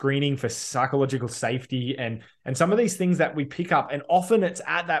 like screening for psychological safety and some of these things that we pick up. And often it's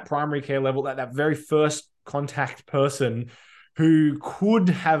at that primary care level, at that very first contact person who could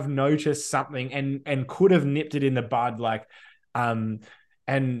have noticed something and could have nipped it in the bud. Like,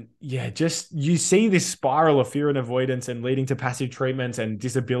 and yeah, just you see this spiral of fear and avoidance and leading to passive treatments and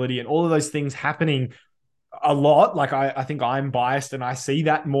disability and all of those things happening a lot. Like, I think I'm biased and I see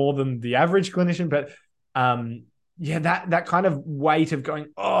that more than the average clinician, but yeah, that kind of weight of going,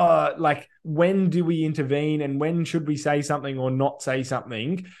 oh, like, when do we intervene and when should we say something or not say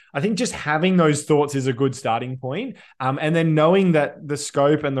something? I think just having those thoughts is a good starting point. And then knowing that the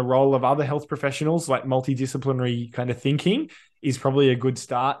scope and the role of other health professionals, like multidisciplinary kind of thinking, is probably a good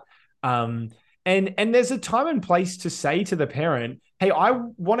start. And there's a time and place to say to the parent, hey, I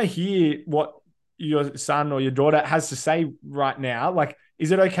want to hear what your son or your daughter has to say right now. Like, is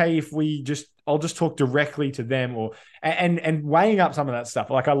it okay if I'll just talk directly to them, or and weighing up some of that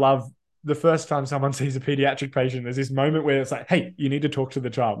stuff. Like, I love the first time someone sees a pediatric patient, there's this moment where it's like, hey, you need to talk to the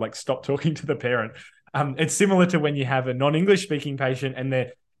child, like, stop talking to the parent. It's similar to when you have a non-English speaking patient and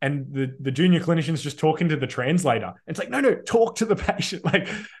the junior clinician's just talking to the translator. It's like, no, talk to the patient. Like,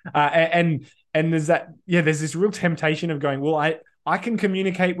 and there's that, yeah, there's this real temptation of going, well, I can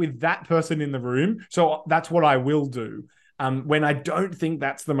communicate with that person in the room, so that's what I will do. When I don't think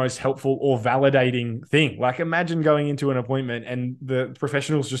that's the most helpful or validating thing. Like, imagine going into an appointment and the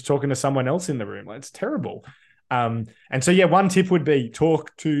professional's just talking to someone else in the room. Like, it's terrible. And so, yeah, one tip would be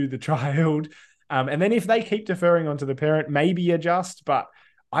talk to the child. And then if they keep deferring onto the parent, maybe adjust, but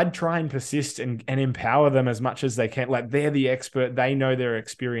I'd try and persist and empower them as much as they can. Like, they're the expert. They know their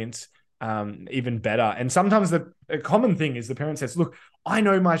experience even better. And sometimes a common thing is the parent says, look, I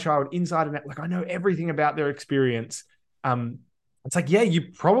know my child inside and out. Like I know everything about their experience. Um, it's like, yeah,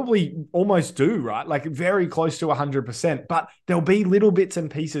 you probably almost do, right? Like very close to 100%, but there'll be little bits and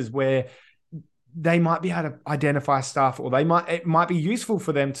pieces where they might be able to identify stuff, or it might be useful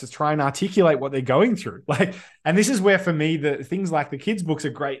for them to try and articulate what they're going through. Like, and this is where for me, the things like the kids' books are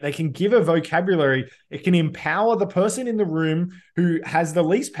great. They can give a vocabulary. It can empower the person in the room who has the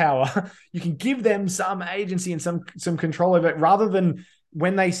least power. You can give them some agency and some control over it, rather than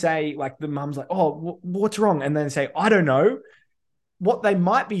when they say, like, the mum's like, oh, what's wrong? And then say, I don't know. What they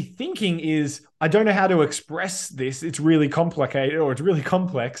might be thinking is, I don't know how to express this. It's really complicated, or it's really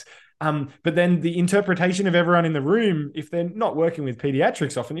complex. But then the interpretation of everyone in the room, if they're not working with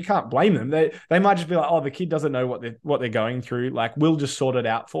pediatrics often, you can't blame them. They might just be like, oh, the kid doesn't know what they're going through. Like, we'll just sort it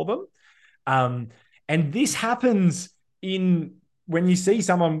out for them. And this happens when you see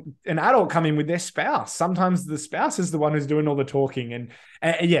an adult come in with their spouse. Sometimes the spouse is the one who's doing all the talking. And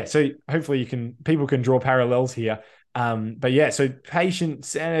yeah, so hopefully people can draw parallels here. But yeah, so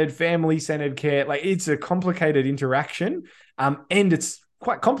patient-centered, family-centered care, like it's a complicated interaction. And it's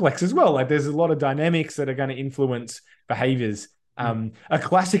quite complex as well. Like there's a lot of dynamics that are going to influence behaviors. A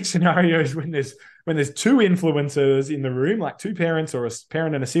classic scenario is when there's two influencers in the room, like two parents or a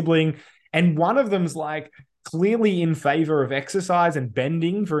parent and a sibling, and one of them's like clearly in favor of exercise and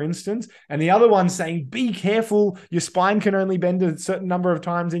bending, for instance, and the other one's saying, be careful, your spine can only bend a certain number of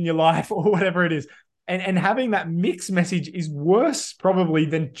times in your life, or whatever it is. And having that mixed message is worse probably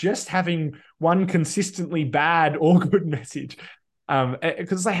than just having one consistently bad or good message.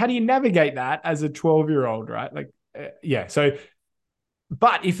 Because like, how do you navigate that as a 12-year-old, right? Like, yeah. So,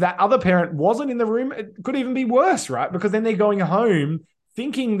 but if that other parent wasn't in the room, it could even be worse, right? Because then they're going home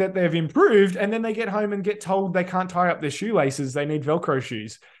thinking that they've improved, and then they get home and get told they can't tie up their shoelaces, they need Velcro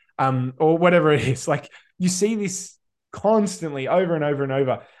shoes, or whatever it is. Like, you see this constantly over and over and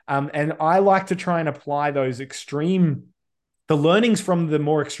over. And I like to try and apply the learnings from the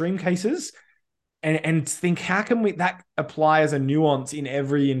more extreme cases, and think, how can that apply as a nuance in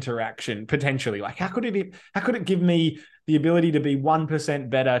every interaction potentially? Like, how could it give me the ability to be 1%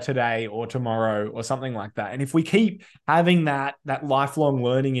 better today or tomorrow or something like that? And if we keep having that lifelong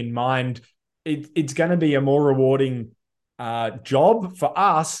learning in mind, it's going to be a more rewarding job for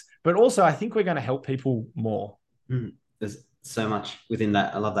us, but also I think we're going to help people more. There's so much within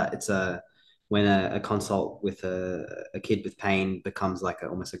that. I love that. It's when a consult with a kid with pain becomes like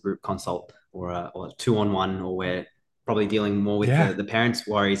almost a group consult, or a 2-on-1, or we're probably dealing more with the parents'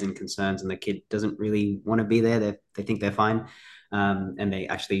 worries and concerns, and the kid doesn't really want to be there. They think they're fine, and they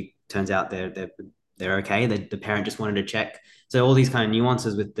actually turns out they're okay. The parent just wanted to check. So all these kind of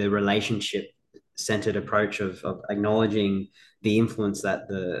nuances with the relationship centered approach of acknowledging the influence that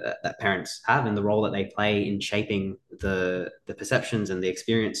that parents have, and the role that they play in shaping the perceptions and the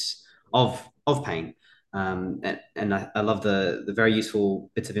experience of pain. And I love the very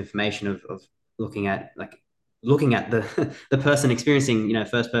useful bits of information of looking at the the person experiencing,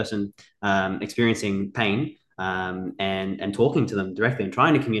 first person experiencing pain, and talking to them directly and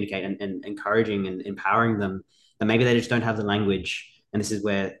trying to communicate, and encouraging and empowering them, that maybe they just don't have the language. And this is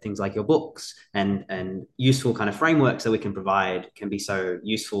where things like your books and useful kind of frameworks that we can provide can be so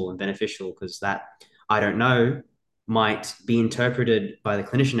useful and beneficial, because that I don't know might be interpreted by the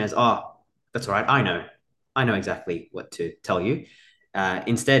clinician as, oh, that's all right, I know exactly what to tell you.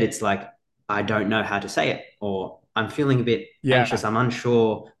 Instead, it's like, I don't know how to say it, or I'm feeling a bit anxious, I'm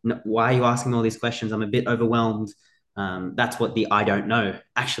unsure. Why are you asking all these questions? I'm a bit overwhelmed. That's what the I don't know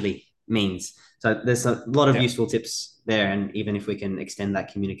actually means. So there's a lot of useful tips there. And even if we can extend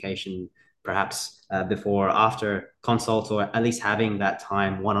that communication, perhaps before or after consult, or at least having that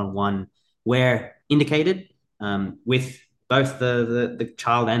time one-on-one where indicated, with both the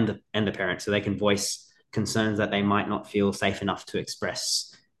child and the parent, so they can voice concerns that they might not feel safe enough to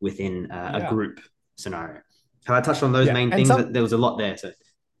express within a group scenario. Have I touched on those main things? There was a lot there. So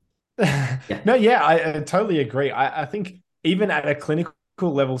yeah. No, yeah, I totally agree. I think even at a clinical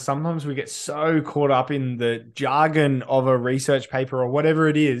level, sometimes we get so caught up in the jargon of a research paper or whatever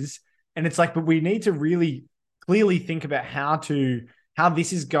it is. And it's like, but we need to really clearly think about how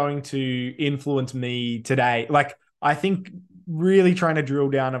this is going to influence me today. Like, I think really trying to drill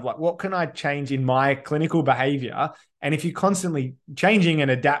down of like, what can I change in my clinical behavior? And if you're constantly changing and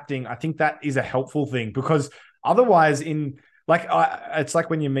adapting, I think that is a helpful thing, because otherwise it's like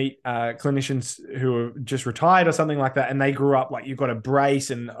when you meet clinicians who are just retired or something like that, and they grew up like, you've got to brace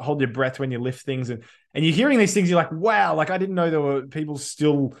and hold your breath when you lift things. And you're hearing these things, you're like, wow, like I didn't know there were people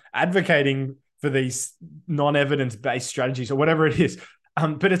still advocating for these non-evidence-based strategies or whatever it is.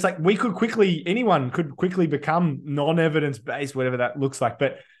 But it's like anyone could quickly become non-evidence based, whatever that looks like.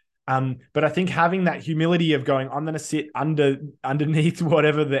 But I think having that humility of going, I'm going to sit underneath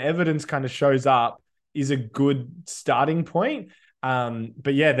whatever the evidence kind of shows up is a good starting point.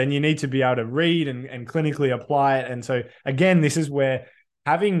 But yeah, then you need to be able to read and clinically apply it. And so again, this is where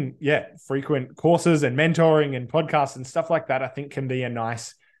having frequent courses and mentoring and podcasts and stuff like that, I think can be a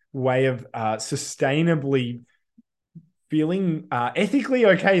nice way of sustainably feeling ethically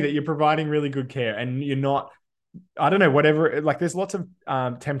okay that you're providing really good care and you're not, I don't know, whatever, like there's lots of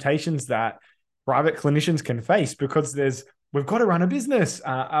temptations that private clinicians can face because we've got to run a business,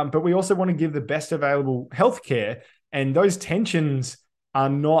 but we also want to give the best available healthcare, and those tensions are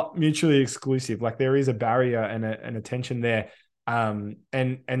not mutually exclusive. Like there is a barrier and a tension there.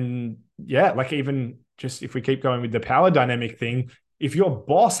 And yeah, like even just if we keep going with the power dynamic thing, if your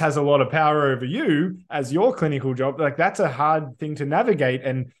boss has a lot of power over you as your clinical job, like that's a hard thing to navigate.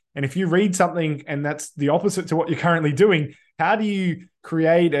 And if you read something and that's the opposite to what you're currently doing, how do you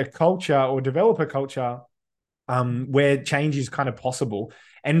create a culture or develop a culture where change is kind of possible?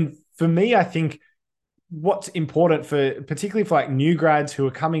 And for me, I think what's important for, particularly for like new grads who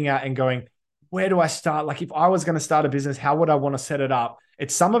are coming out and going, where do I start? Like if I was going to start a business, how would I want to set it up?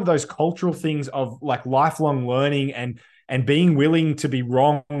 It's some of those cultural things of like lifelong learning and being willing to be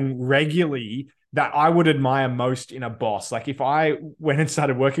wrong regularly that I would admire most in a boss. Like if I went and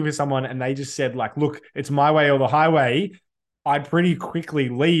started working with someone and they just said like, look, it's my way or the highway, I'd pretty quickly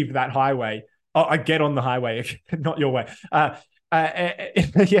leave that highway. Oh, I get on the highway, not your way.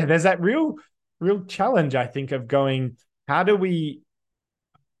 Yeah, there's that real challenge, I think, of going,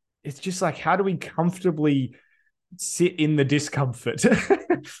 it's just like, how do we comfortably sit in the discomfort?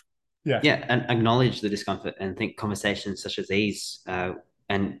 Yeah. Yeah, and acknowledge the discomfort and think conversations such as these.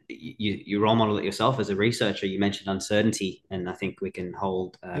 And you role model it yourself as a researcher. You mentioned uncertainty, and I think we can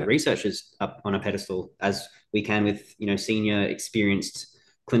hold researchers up on a pedestal as we can with senior, experienced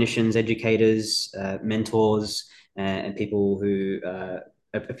clinicians, educators, mentors, and people who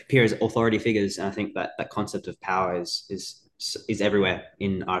appear as authority figures. And I think that that concept of power is everywhere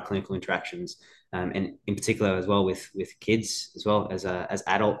in our clinical interactions. And in particular as well with kids as well as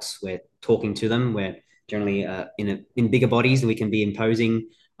adults, we're talking to them. We're generally in bigger bodies, and we can be imposing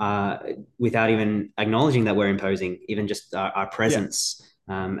without even acknowledging that we're imposing, even just our presence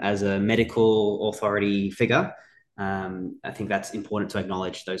as a medical authority figure. I think that's important to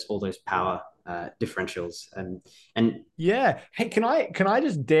acknowledge all those power differentials. And Yeah. Hey, can I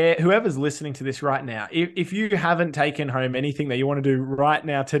just dare whoever's listening to this right now, if you haven't taken home anything that you want to do right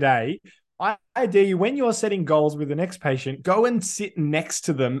now today, I dare you, when you're setting goals with the next patient, go and sit next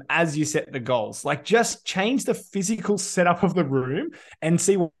to them as you set the goals. Like just change the physical setup of the room and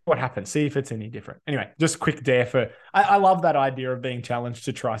see what happens. See if it's any different. Anyway, just quick dare I love that idea of being challenged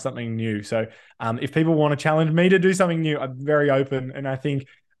to try something new. So if people want to challenge me to do something new, I'm very open. And I think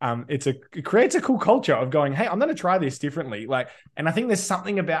it creates a cool culture of going, hey, I'm going to try this differently. And I think there's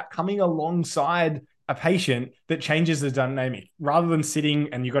something about coming alongside a patient that changes the dynamic rather than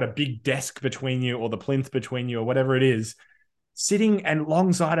sitting and you've got a big desk between you or the plinth between you or whatever it is. Sitting and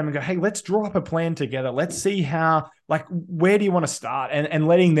alongside them and go, hey, let's draw up a plan together. Let's see where do you want to start? And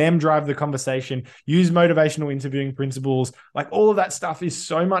letting them drive the conversation, use motivational interviewing principles. Like all of that stuff is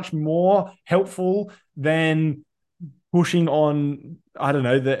so much more helpful than pushing on, I don't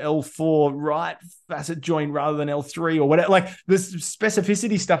know, the L4 right facet joint rather than L3 or whatever. Like this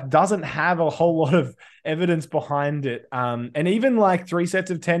specificity stuff doesn't have a whole lot of evidence behind it. And even like 3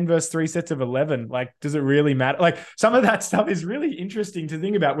 sets of 10 versus 3 sets of 11, like, does it really matter? Like some of that stuff is really interesting to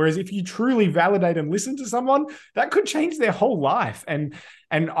think about. Whereas if you truly validate and listen to someone, that could change their whole life. And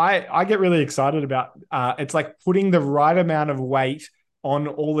I get really excited about, it's like putting the right amount of weight on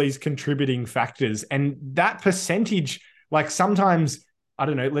all these contributing factors. And that percentage, like sometimes, I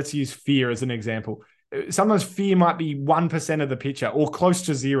don't know, let's use fear as an example. Sometimes fear might be 1% of the picture or close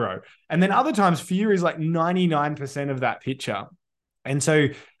to zero. And then other times fear is like 99% of that picture. And so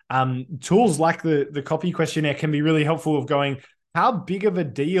tools like the copy questionnaire can be really helpful of going, how big of a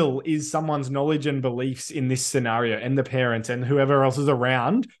deal is someone's knowledge and beliefs in this scenario and the parents and whoever else is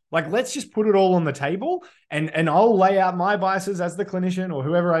around? Like, let's just put it all on the table and I'll lay out my biases as the clinician or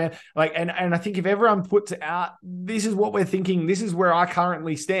whoever I am. Like, and I think if everyone puts out, this is what we're thinking, this is where I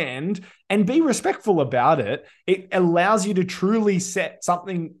currently stand, and be respectful about it, it allows you to truly set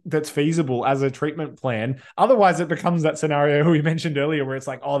something that's feasible as a treatment plan. Otherwise, it becomes that scenario we mentioned earlier where it's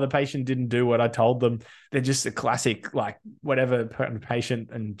like, oh, the patient didn't do what I told them. They're just a classic, like whatever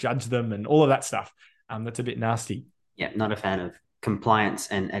patient, and judge them and all of that stuff. That's a bit nasty. Yeah, not a fan of compliance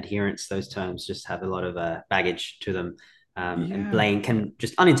and adherence. Those terms just have a lot of baggage to them. and Yeah. blame can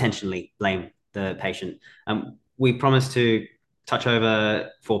just unintentionally blame the patient. We promise to touch over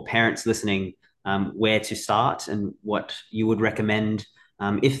for parents listening where to start and what you would recommend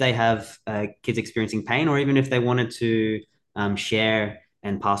if they have kids experiencing pain, or even if they wanted to share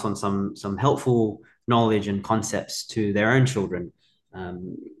and pass on some helpful knowledge and concepts to their own children.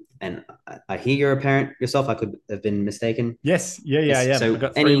 And I hear you're a parent yourself. I could have been mistaken. Yes. Yeah. Yeah. Yes. Yeah. I So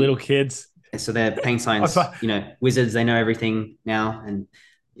got three little kids. they're pain I science, wizards. They know everything now, and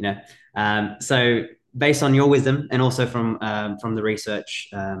so based on your wisdom and also from the research,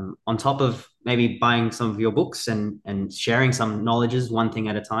 on top of maybe buying some of your books and sharing some knowledges one thing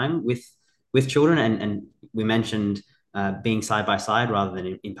at a time with children, and we mentioned being side by side rather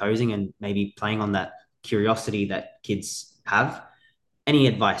than imposing, and maybe playing on that curiosity that kids have. Any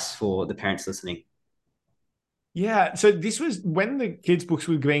advice for the parents listening? Yeah. So this was when the kids' books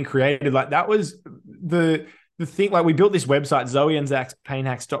were being created. Like that was the thing. Like we built this website, Zoe and Zach's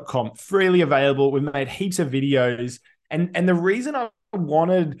painhacks.com, freely available. We made heaps of videos. And the reason I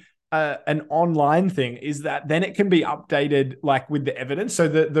wanted an online thing is that then it can be updated like with the evidence. So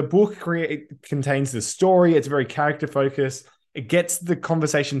the book contains the story. It's very character focused. It gets the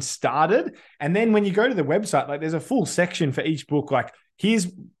conversation started. And then when you go to the website, like there's a full section for each book, like here's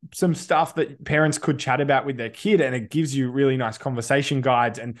some stuff that parents could chat about with their kid, and it gives you really nice conversation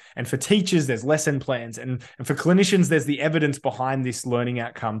guides. And for teachers, there's lesson plans, and for clinicians, there's the evidence behind this learning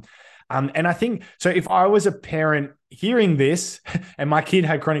outcome. And I think so. If I was a parent hearing this and my kid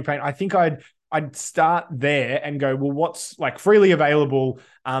had chronic pain, I think I'd start there and go, well, what's like freely available?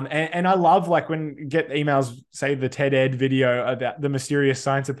 And I love like when you get emails, say the TED Ed video about the mysterious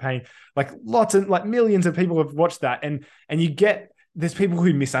science of pain, like lots of like millions of people have watched that, and you get there's people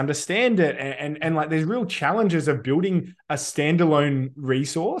who misunderstand it, and like there's real challenges of building a standalone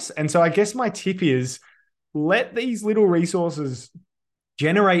resource. And so I guess my tip is let these little resources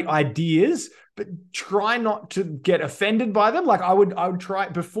generate ideas, but try not to get offended by them. Like I would try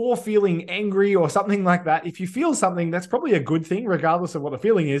before feeling angry or something like that. If you feel something, that's probably a good thing, regardless of what the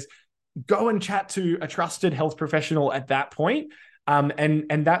feeling is. Go and chat to a trusted health professional at that point.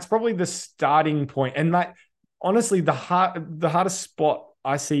 And that's probably the starting point. And like honestly, the hardest spot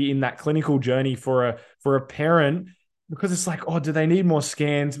I see in that clinical journey for a parent, because it's like, oh, do they need more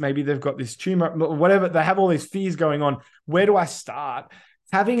scans? Maybe they've got this tumor, whatever. They have all these fears going on. Where do I start?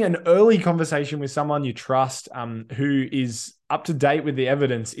 Having an early conversation with someone you trust, who is up to date with the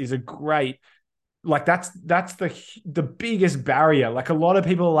evidence, is a great. Like that's the biggest barrier. Like a lot of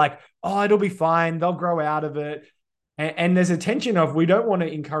people are like, oh, it'll be fine. They'll grow out of it. And there's a tension of we don't want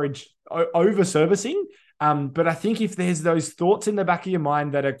to encourage over servicing. But I think if there's those thoughts in the back of your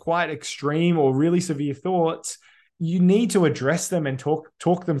mind that are quite extreme or really severe thoughts, you need to address them and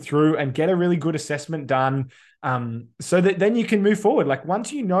talk them through and get a really good assessment done, so that then you can move forward. Like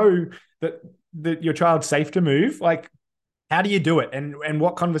once you know that your child's safe to move, like how do you do it, and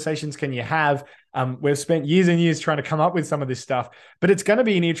what conversations can you have? We've spent years and years trying to come up with some of this stuff, but it's going to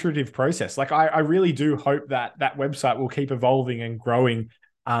be an iterative process. Like I really do hope that website will keep evolving and growing.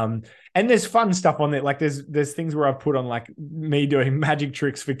 And there's fun stuff on there. Like there's things where I've put on like me doing magic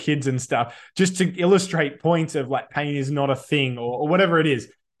tricks for kids and stuff, just to illustrate points of like pain is not a thing, or whatever it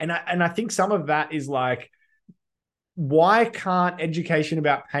is. And I think some of that is like, why can't education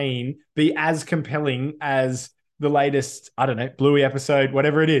about pain be as compelling as the latest, I don't know, Bluey episode,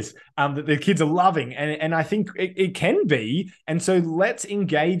 whatever it is, that the kids are loving? And I think it can be. And so let's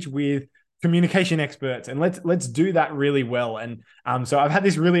engage with communication experts, and let's do that really well. And so I've had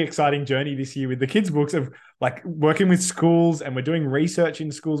this really exciting journey this year with the kids' books of like working with schools, and we're doing research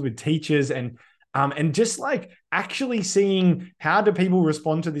in schools with teachers, and just like actually seeing how do people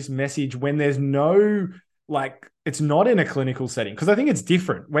respond to this message when there's no, like, it's not in a clinical setting. Because I think it's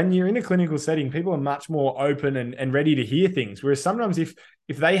different when you're in a clinical setting. People are much more open and ready to hear things, whereas sometimes if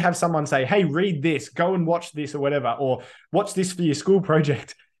they have someone say, hey, read this, go and watch this or whatever, or watch this for your school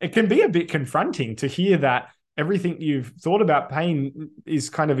project, it can be a bit confronting to hear that everything you've thought about pain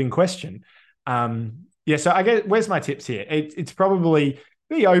is kind of in question. So I guess, where's my tips here? It's probably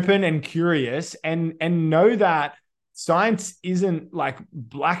be open and curious, and know that science isn't like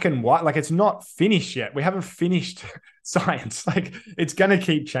black and white. Like it's not finished yet. We haven't finished science. Like it's going to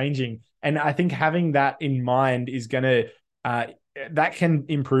keep changing. And I think having that in mind is going to, that can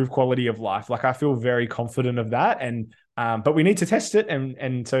improve quality of life. Like I feel very confident of that. And, but we need to test it.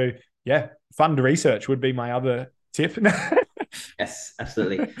 And so, yeah, fund research would be my other tip. Yes,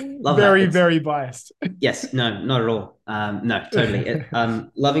 absolutely. Love very, that. very biased. Yes, no, not at all. No, totally.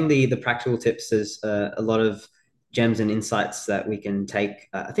 Loving the practical tips. There's a lot of gems and insights that we can take.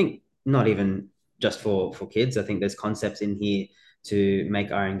 I think not even just for kids. I think there's concepts in here to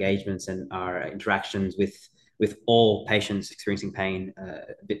make our engagements and our interactions with all patients experiencing pain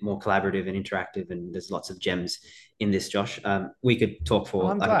a bit more collaborative and interactive. And there's lots of gems in this, Josh. We could talk Oh,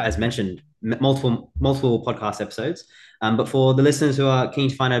 for, I'm like, as glad. mentioned, multiple podcast episodes. But for the listeners who are keen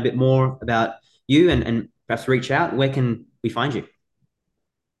to find out a bit more about you and perhaps reach out, where can we find you?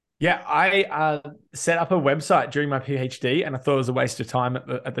 Yeah, I set up a website during my PhD, and I thought it was a waste of time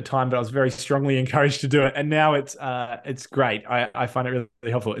at the time, but I was very strongly encouraged to do it. And now it's great. I find it really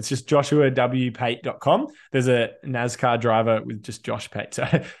helpful. It's just joshuawpate.com. There's a NASCAR driver with just Josh Pate. So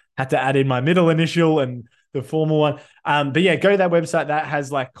I had to add in my middle initial and the formal one. But yeah, go to that website. That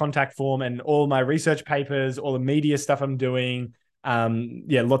has like contact form and all my research papers, all the media stuff I'm doing,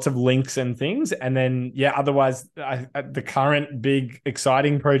 yeah, lots of links and things. And then yeah, otherwise the current big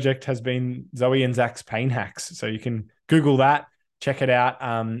exciting project has been Zoe and Zach's pain hacks, so you can Google that, check it out.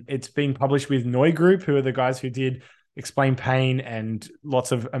 It's being published with Noi Group, who are the guys who did Explain Pain and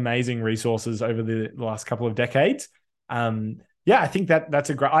lots of amazing resources over the last couple of decades. Yeah, I think that's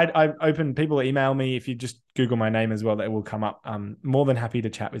a great. I open people email me if you just Google my name as well, that will come up. More than happy to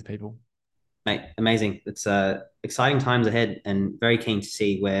chat with people. Mate, amazing. It's exciting times ahead, and very keen to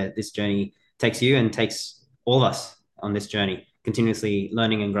see where this journey takes you and takes all of us on this journey, continuously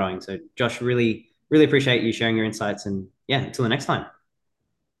learning and growing. So, Josh, really appreciate you sharing your insights. And yeah, until the next time.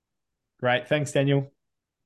 Great, thanks, Daniel.